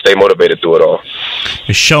was able to stay motivated through it all.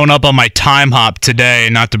 Showing up on my time hop today,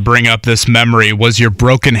 not to bring up this memory, was your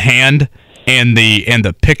broken hand and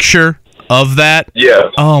the picture of that. Yeah.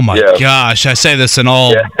 Oh my gosh! I say this in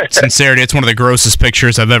all sincerity. It's one of the grossest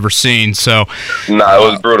pictures I've ever seen. So. Nah,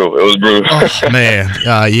 it was brutal. It was brutal. Oh man,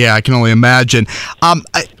 yeah, I can only imagine.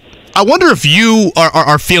 I wonder if you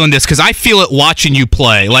are feeling this, because I feel it watching you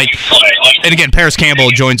play. And again, Parris Campbell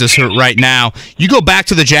joins us right now. You go back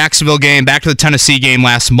to the Jacksonville game, back to the Tennessee game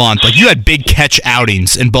last month. Like, you had big catch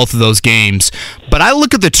outings in both of those games. But I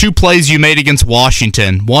look at the 2 plays you made against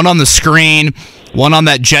Washington. One on the screen, one on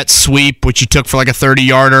that jet sweep, which you took for like a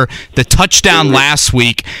 30-yarder. The touchdown last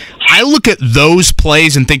week. I look at those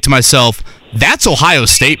plays and think to myself, that's Ohio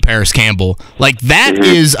State, Parris Campbell. Like, that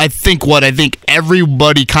is, I think, what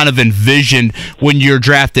everybody kind of envisioned when you're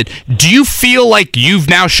drafted. Do you feel like you've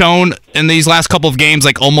now shown in these last couple of games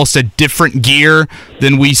like almost a different gear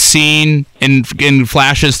than we've seen in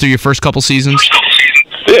flashes through your first couple seasons?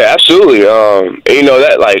 Yeah, absolutely. And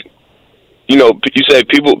that, like, you said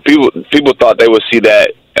people thought they would see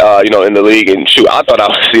that in the league, and shoot, I thought I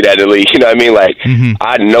would see that in the league. You know what I mean? Like,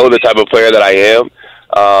 I know the type of player that I am.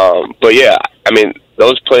 But yeah, I mean,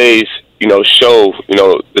 those plays, show,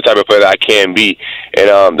 the type of player that I can be.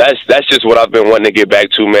 And, that's just what I've been wanting to get back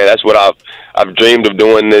to, man. That's what I've dreamed of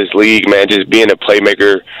doing in this league, man, just being a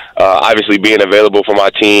playmaker, obviously being available for my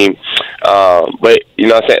team. But what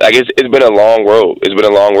I'm saying, like, it's been a long road. It's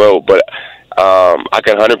been a long road, but, I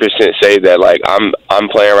can 100% say that, like, I'm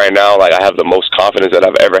playing right now. Like, I have the most confidence that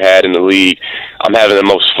I've ever had in the league. I'm having the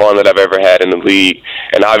most fun that I've ever had in the league.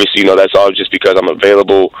 And obviously, that's all just because I'm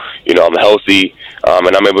available, I'm healthy,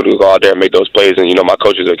 and I'm able to go out there and make those plays. And, my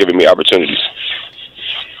coaches are giving me opportunities.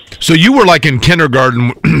 So you were like in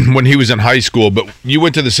kindergarten when he was in high school, but you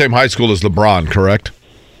went to the same high school as LeBron, correct?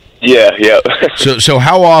 Yeah. So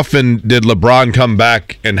how often did LeBron come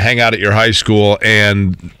back and hang out at your high school,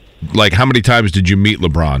 and like how many times did you meet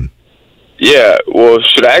LeBron? Yeah, well,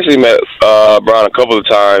 I actually met LeBron a couple of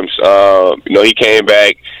times. He came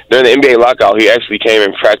back during the NBA lockout. He actually came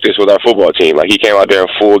and practiced with our football team. Like, he came out there in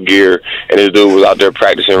full gear, and this dude was out there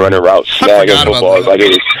practicing, running routes, snagging footballs like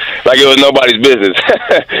it was nobody's business.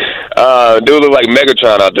 Dude looked like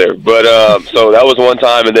Megatron out there. But so that was one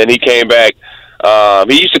time, and then he came back.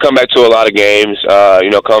 He used to come back to a lot of games,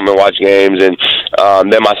 come and watch games. And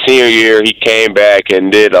then my senior year, he came back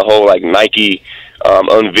and did a whole, like, Nike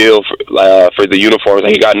unveil for the uniforms.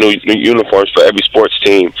 Like, he got new uniforms for every sports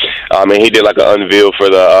team. And he did, like, an unveil for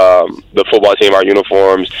the football team, our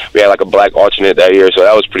uniforms. We had, like, a black alternate that year, so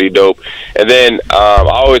that was pretty dope. And then I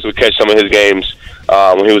always would catch some of his games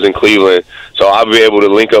when he was in Cleveland. So I'll be able to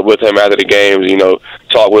link up with him after the games,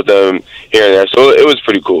 talk with him here and there. So it was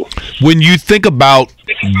pretty cool. When you think about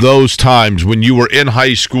those times when you were in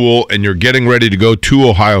high school and you're getting ready to go to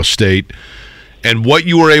Ohio State, and what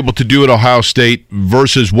you were able to do at Ohio State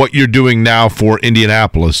versus what you're doing now for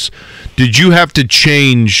Indianapolis, did you have to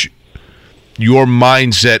change your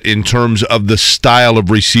mindset in terms of the style of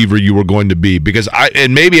receiver you were going to be? Because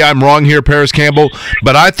and maybe I'm wrong here, Parris Campbell,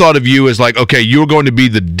 but I thought of you as like, okay, you're going to be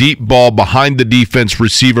the deep ball behind the defense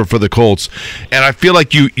receiver for the Colts. And I feel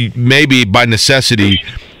like you maybe by necessity,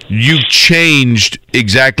 you changed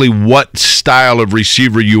exactly what style of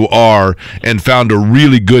receiver you are and found a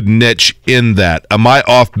really good niche in that. Am I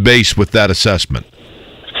off base with that assessment?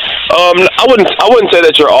 I wouldn't say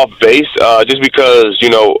that you're off base, just because,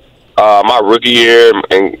 my rookie year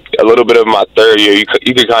and a little bit of my third year, you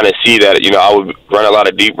could kind of see that, I would run a lot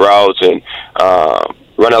of deep routes and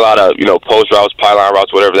run a lot of, post routes, pylon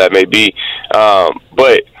routes, whatever that may be.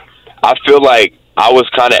 But I feel like I was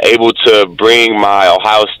kind of able to bring my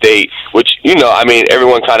Ohio State, which,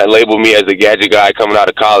 everyone kind of labeled me as a gadget guy coming out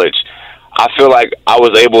of college. I feel like I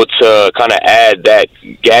was able to kind of add that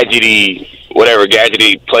gadgety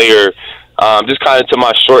player just kind of to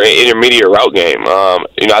my short and intermediate route game.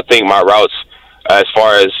 I think my routes, as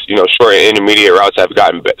far as, short and intermediate routes, have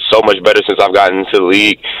gotten so much better since I've gotten into the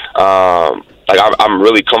league. I'm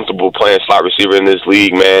really comfortable playing slot receiver in this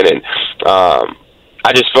league, man, and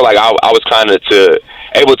I just feel like I was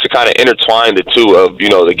able to kind of intertwine the two of,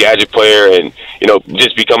 the gadget player and,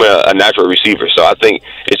 just becoming a natural receiver. So I think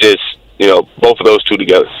it's just, both of those two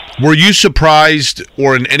together. Were you surprised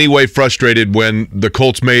or in any way frustrated when the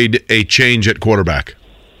Colts made a change at quarterback?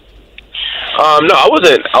 No, I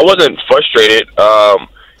wasn't frustrated.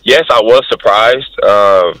 Yes, I was surprised,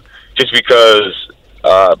 just because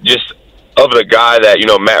just of the guy that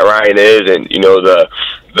Matt Ryan is, and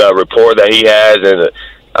the rapport that he has, and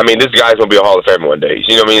this guy's gonna be a Hall of Famer one day.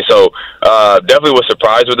 You know what I mean? So definitely was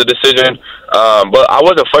surprised with the decision, but I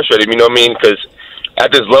wasn't frustrated. You know what I mean? Because at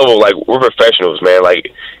this level, like, we're professionals, man. Like,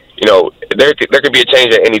 there could be a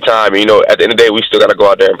change at any time. At the end of the day, we still got to go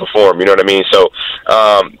out there and perform. You know what I mean? So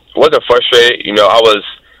wasn't frustrated. I was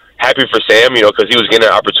happy for Sam, because he was getting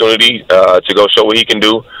an opportunity to go show what he can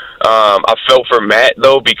do. I felt for Matt,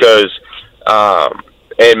 though, because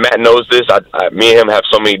and Matt knows this. Me and him have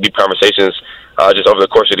so many deep conversations just over the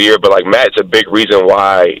course of the year. But, like, Matt's a big reason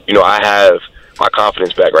why, I have my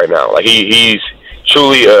confidence back right now. Like, he's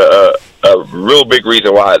truly a real big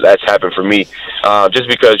reason why that's happened for me. Just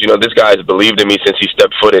because, this guy has believed in me since he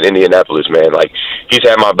stepped foot in Indianapolis, man. Like, he's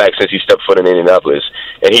had my back since he stepped foot in Indianapolis,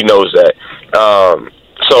 and he knows that.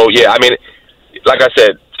 So, yeah, like I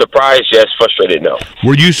said, surprised, yes. Frustrated, no.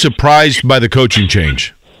 Were you surprised by the coaching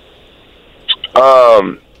change?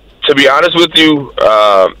 To be honest with you,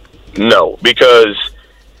 no, because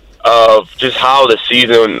of just how the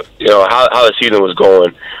season, how the season was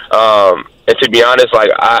going. And to be honest, like,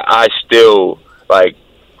 I still, like,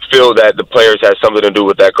 feel that the players had something to do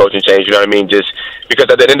with that coaching change. You know what I mean? Just because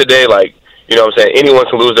at the end of the day, like, what I'm saying, anyone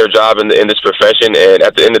can lose their job in this profession, and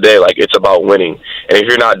at the end of the day, like, it's about winning. And if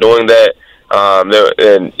you're not doing that,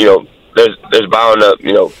 there's bound up,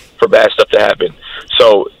 for bad stuff to happen.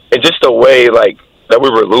 So, and just the way, like, that we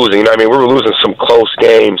were losing, we were losing some close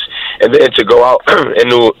games, and then to go out in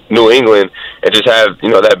New England and just have,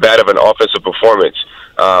 that bad of an offensive performance.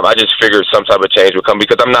 I just figured some type of change would come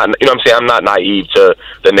because I'm not, I'm not naive to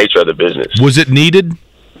the nature of the business. Was it needed?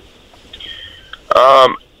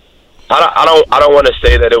 I don't want to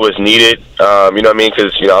say that it was needed.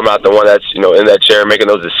 Because I'm not the one that's in that chair making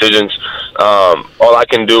those decisions. All I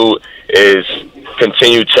can do is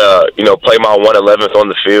continue to play my 1/11th on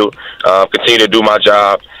the field, continue to do my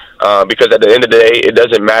job. Because at the end of the day, it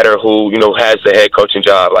doesn't matter who has the head coaching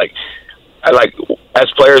job. Like as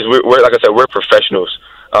players, we're like I said, we're professionals.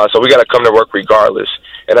 So we got to come to work regardless.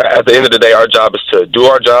 And at the end of the day, our job is to do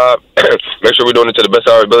our job, make sure we're doing it to the best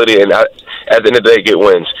of our ability, and at the end of the day, get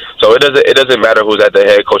wins. So it doesn't matter who's at the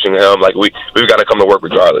head coaching helm. Like we've got to come to work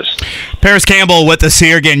regardless. Parris Campbell with us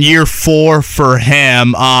here again, year 4 for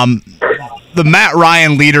him. The Matt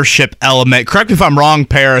Ryan leadership element. Correct me if I'm wrong,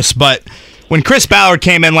 Parris, but when Chris Ballard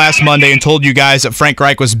came in last Monday and told you guys that Frank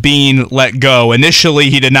Reich was being let go, initially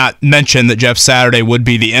he did not mention that Jeff Saturday would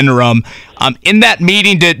be the interim. In that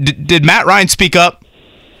meeting, did Matt Ryan speak up?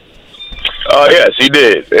 Yes, he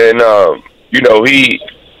did. And,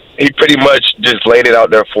 he pretty much just laid it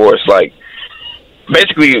out there for us. Like,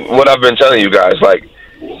 basically what I've been telling you guys, like,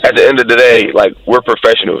 at the end of the day, like, we're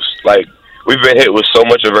professionals. Like, we've been hit with so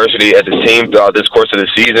much adversity as a team throughout this course of the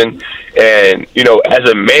season. And, as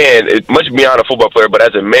a man, it's much beyond a football player, but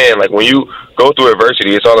as a man, like, when you go through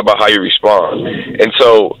adversity, it's all about how you respond. And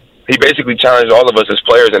so he basically challenged all of us as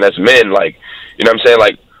players and as men, like,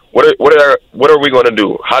 like, what are we going to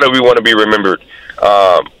do? How do we want to be remembered?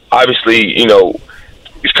 Obviously,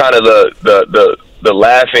 it's kind of the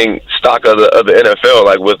laughing stock of the NFL,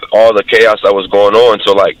 like, with all the chaos that was going on.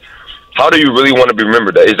 So, like, how do you really want to be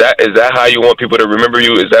remembered? Is that how you want people to remember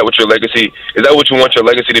you? Is that what your legacy? Is that what you want your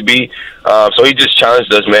legacy to be? So he just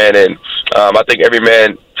challenged us, man, and I think every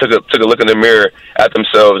man took a look in the mirror at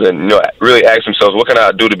themselves and really asked themselves, what can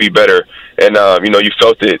I do to be better? And you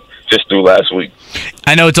felt it just through last week.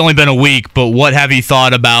 I know it's only been a week, but what have you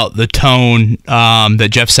thought about the tone that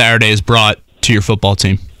Jeff Saturday has brought to your football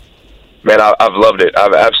team? Man, I've loved it.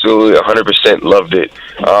 I've absolutely 100% loved it.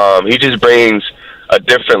 He just brings a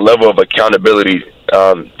different level of accountability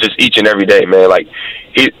just each and every day, man. Like,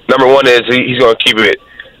 number one is he's going to keep it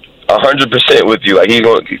 100% with you. Like, he's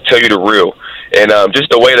going to tell you the real. And just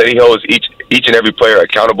the way that he holds each and every player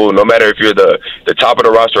accountable, no matter if you're the top of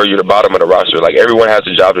the roster or you're the bottom of the roster. Like, everyone has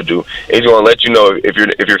a job to do. And he's going to let you know if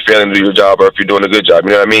you're failing to do your job or if you're doing a good job.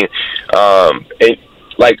 You know what I mean? And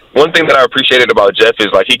like, one thing that I appreciated about Jeff is,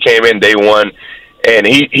 like, he came in day one and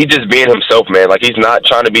he just being himself, man. Like, he's not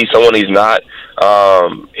trying to be someone he's not.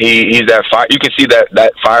 He's that fire. You can see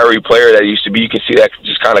that fiery player that he used to be. You can see that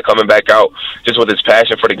just kind of coming back out, just with his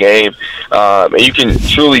passion for the game. And you can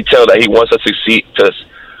truly tell that he wants us to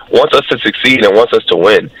succeed and wants us to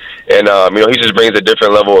win. And he just brings a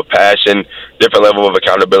different level of passion, different level of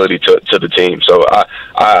accountability to the team. So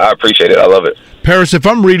I appreciate it. I love it. Parris, if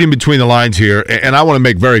I'm reading between the lines here, and I want to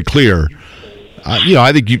make very clear,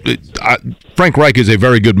 I think Frank Reich is a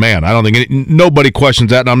very good man. I don't think nobody questions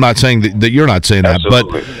that, and I'm not saying that you're not saying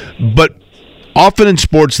Absolutely. that. But often in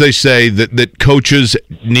sports they say that coaches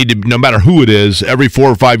need to, no matter who it is, every 4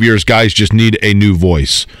 or 5 years, guys just need a new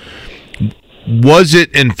voice. Was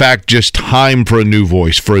it, in fact, just time for a new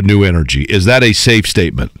voice, for a new energy? Is that a safe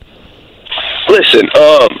statement? Listen,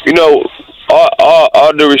 all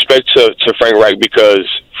due respect to Frank Reich, because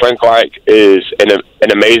Frank Reich is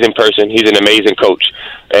an amazing person. He's an amazing coach.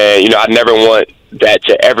 And, I never want that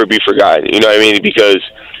to ever be forgotten. You know what I mean? Because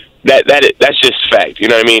that's just fact. You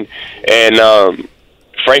know what I mean? And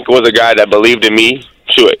Frank was a guy that believed in me.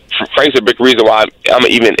 Shoot, Frank's a big reason why I'm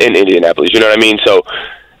even in Indianapolis. You know what I mean? So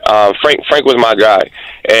Frank was my guy.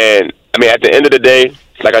 And, I mean, at the end of the day,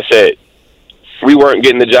 like I said, we weren't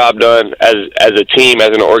getting the job done as a team, as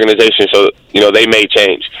an organization, so, they may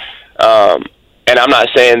change. And I'm not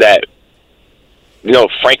saying that,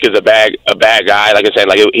 Frank is a bad guy, like I said,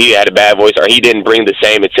 like he had a bad voice or he didn't bring the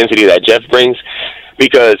same intensity that Jeff brings,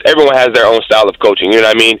 because everyone has their own style of coaching, you know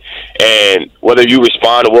what I mean? And whether you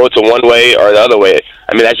respond well to one way or the other way,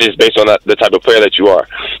 I mean, that's just based on the type of player that you are.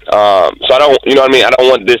 So I don't, you know what I mean? I don't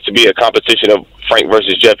want this to be a competition of Frank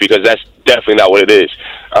versus Jeff, because that's definitely not what it is.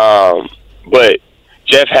 But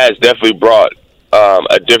Jeff has definitely brought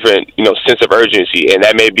a different, sense of urgency, and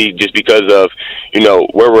that may be just because of,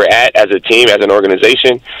 where we're at as a team, as an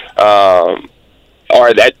organization,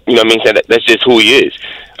 or that, that's just who he is.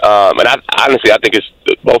 And honestly, I think it's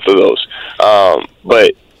both of those.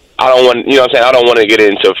 But I don't want, I don't want to get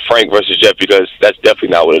into Frank versus Jeff, because that's definitely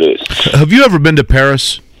not what it is. Have you ever been to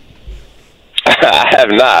Parris? I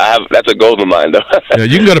have not. That's a goal of mine, though. Yeah,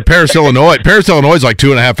 you can go to Parris, Illinois. Parris, Illinois is like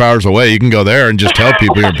 2.5 hours away. You can go there and just tell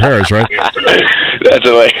people you're in Parris, right? That's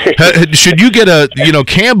the way. Should you get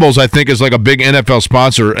Campbell's, I think, is like a big NFL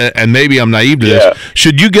sponsor, and maybe I'm naive to this.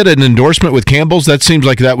 Should you get an endorsement with Campbell's? That seems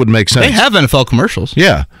like that would make sense. They have NFL commercials.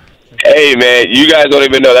 Yeah. Hey, man, you guys don't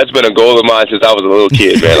even know. That's been a goal of mine since I was a little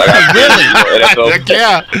kid, man. Like,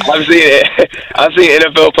 Yeah. I've seen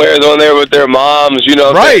NFL players on there with their moms,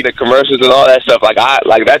 right. The commercials and all that stuff.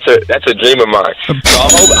 That's a dream of mine. So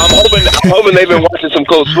I'm hoping they've been watching some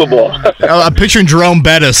Colts football. I'm picturing Jerome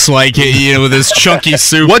Bettis, with his chunky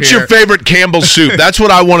soup. What's your favorite Campbell's soup? That's what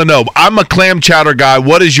I want to know. I'm a clam chowder guy.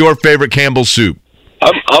 What is your favorite Campbell's soup?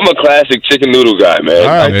 I'm a classic chicken noodle guy, man. All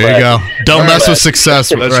right, there you go. Don't mess with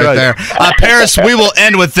success right there. Parris, we will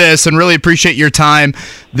end with this, and really appreciate your time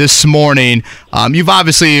this morning. You've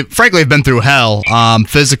obviously, frankly, have been through hell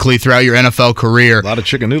physically throughout your NFL career. A lot of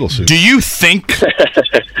chicken noodle soup. Do you think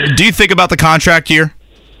about the contract year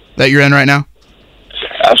that you're in right now?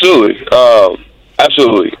 Absolutely.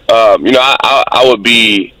 Absolutely. I would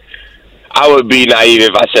be naive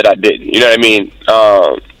if I said I didn't. You know what I mean?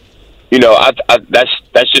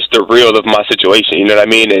 That's just the real of my situation. You know what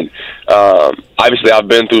I mean? And obviously, I've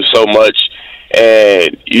been through so much,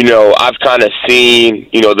 and I've kind of seen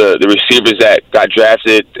the receivers that got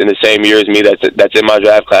drafted in the same year as me. That's in my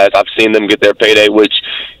draft class. I've seen them get their payday, which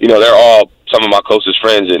they're all some of my closest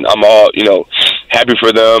friends, and I'm all happy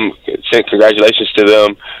for them. Send congratulations to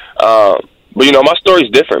them. But my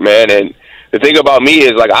story's different, man, and the thing about me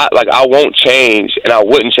is I won't change, and I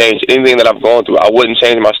wouldn't change anything that I've gone through. I wouldn't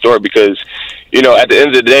change my story, because at the end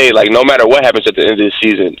of the day, no matter what happens at the end of the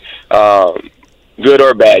season, good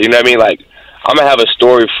or bad, you know what I mean? I'm gonna have a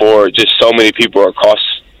story for just so many people across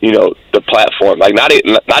the platform. Not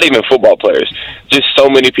even football players, just so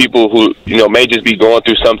many people who may just be going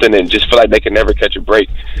through something and just feel like they can never catch a break.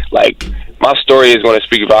 My story is going to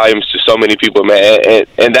speak volumes to so many people, man,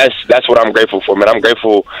 and that's what I'm grateful for, man. I'm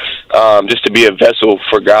grateful just to be a vessel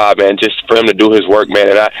for God, man, just for Him to do His work, man.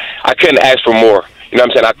 And I couldn't ask for more. You know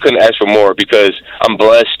what I'm saying? I couldn't ask for more, because I'm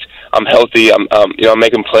blessed, I'm healthy, I'm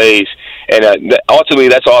making plays, and ultimately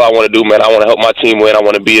that's all I want to do, man. I want to help my team win. I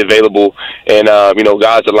want to be available, and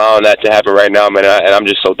God's allowing that to happen right now, man. And I'm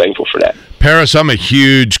just so thankful for that. Parris, I'm a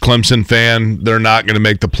huge Clemson fan. They're not going to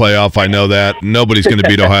make the playoff. I know that. Nobody's going to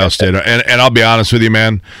beat Ohio State. And I'll be honest with you,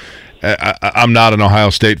 man. I'm not an Ohio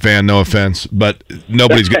State fan, no offense, but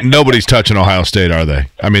nobody's touching Ohio State, are they?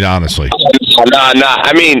 I mean, honestly. Nah.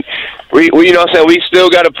 I mean, we you know what I'm saying? We still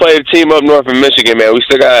got to play a team up north in Michigan, man. We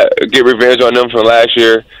still got to get revenge on them from last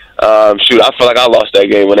year. Shoot, I feel like I lost that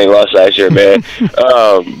game when they lost last year, man.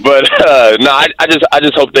 I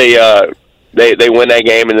just hope they win that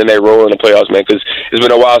game and then they roll in the playoffs, man, because it's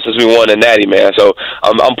been a while since we won a natty, man. So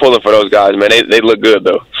I'm pulling for those guys, man. They look good,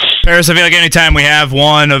 though. Parris, I feel like anytime we have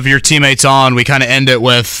one of your teammates on, we kind of end it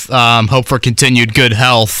with hope for continued good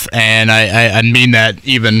health, and I mean that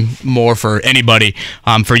even more for anybody.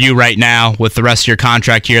 For you right now, with the rest of your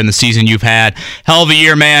contract here and the season you've had. Hell of a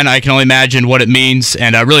year, man. I can only imagine what it means,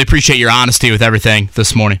 and I really appreciate your honesty with everything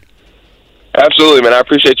this morning. Absolutely, man. I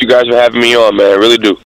appreciate you guys for having me on, man. I really do.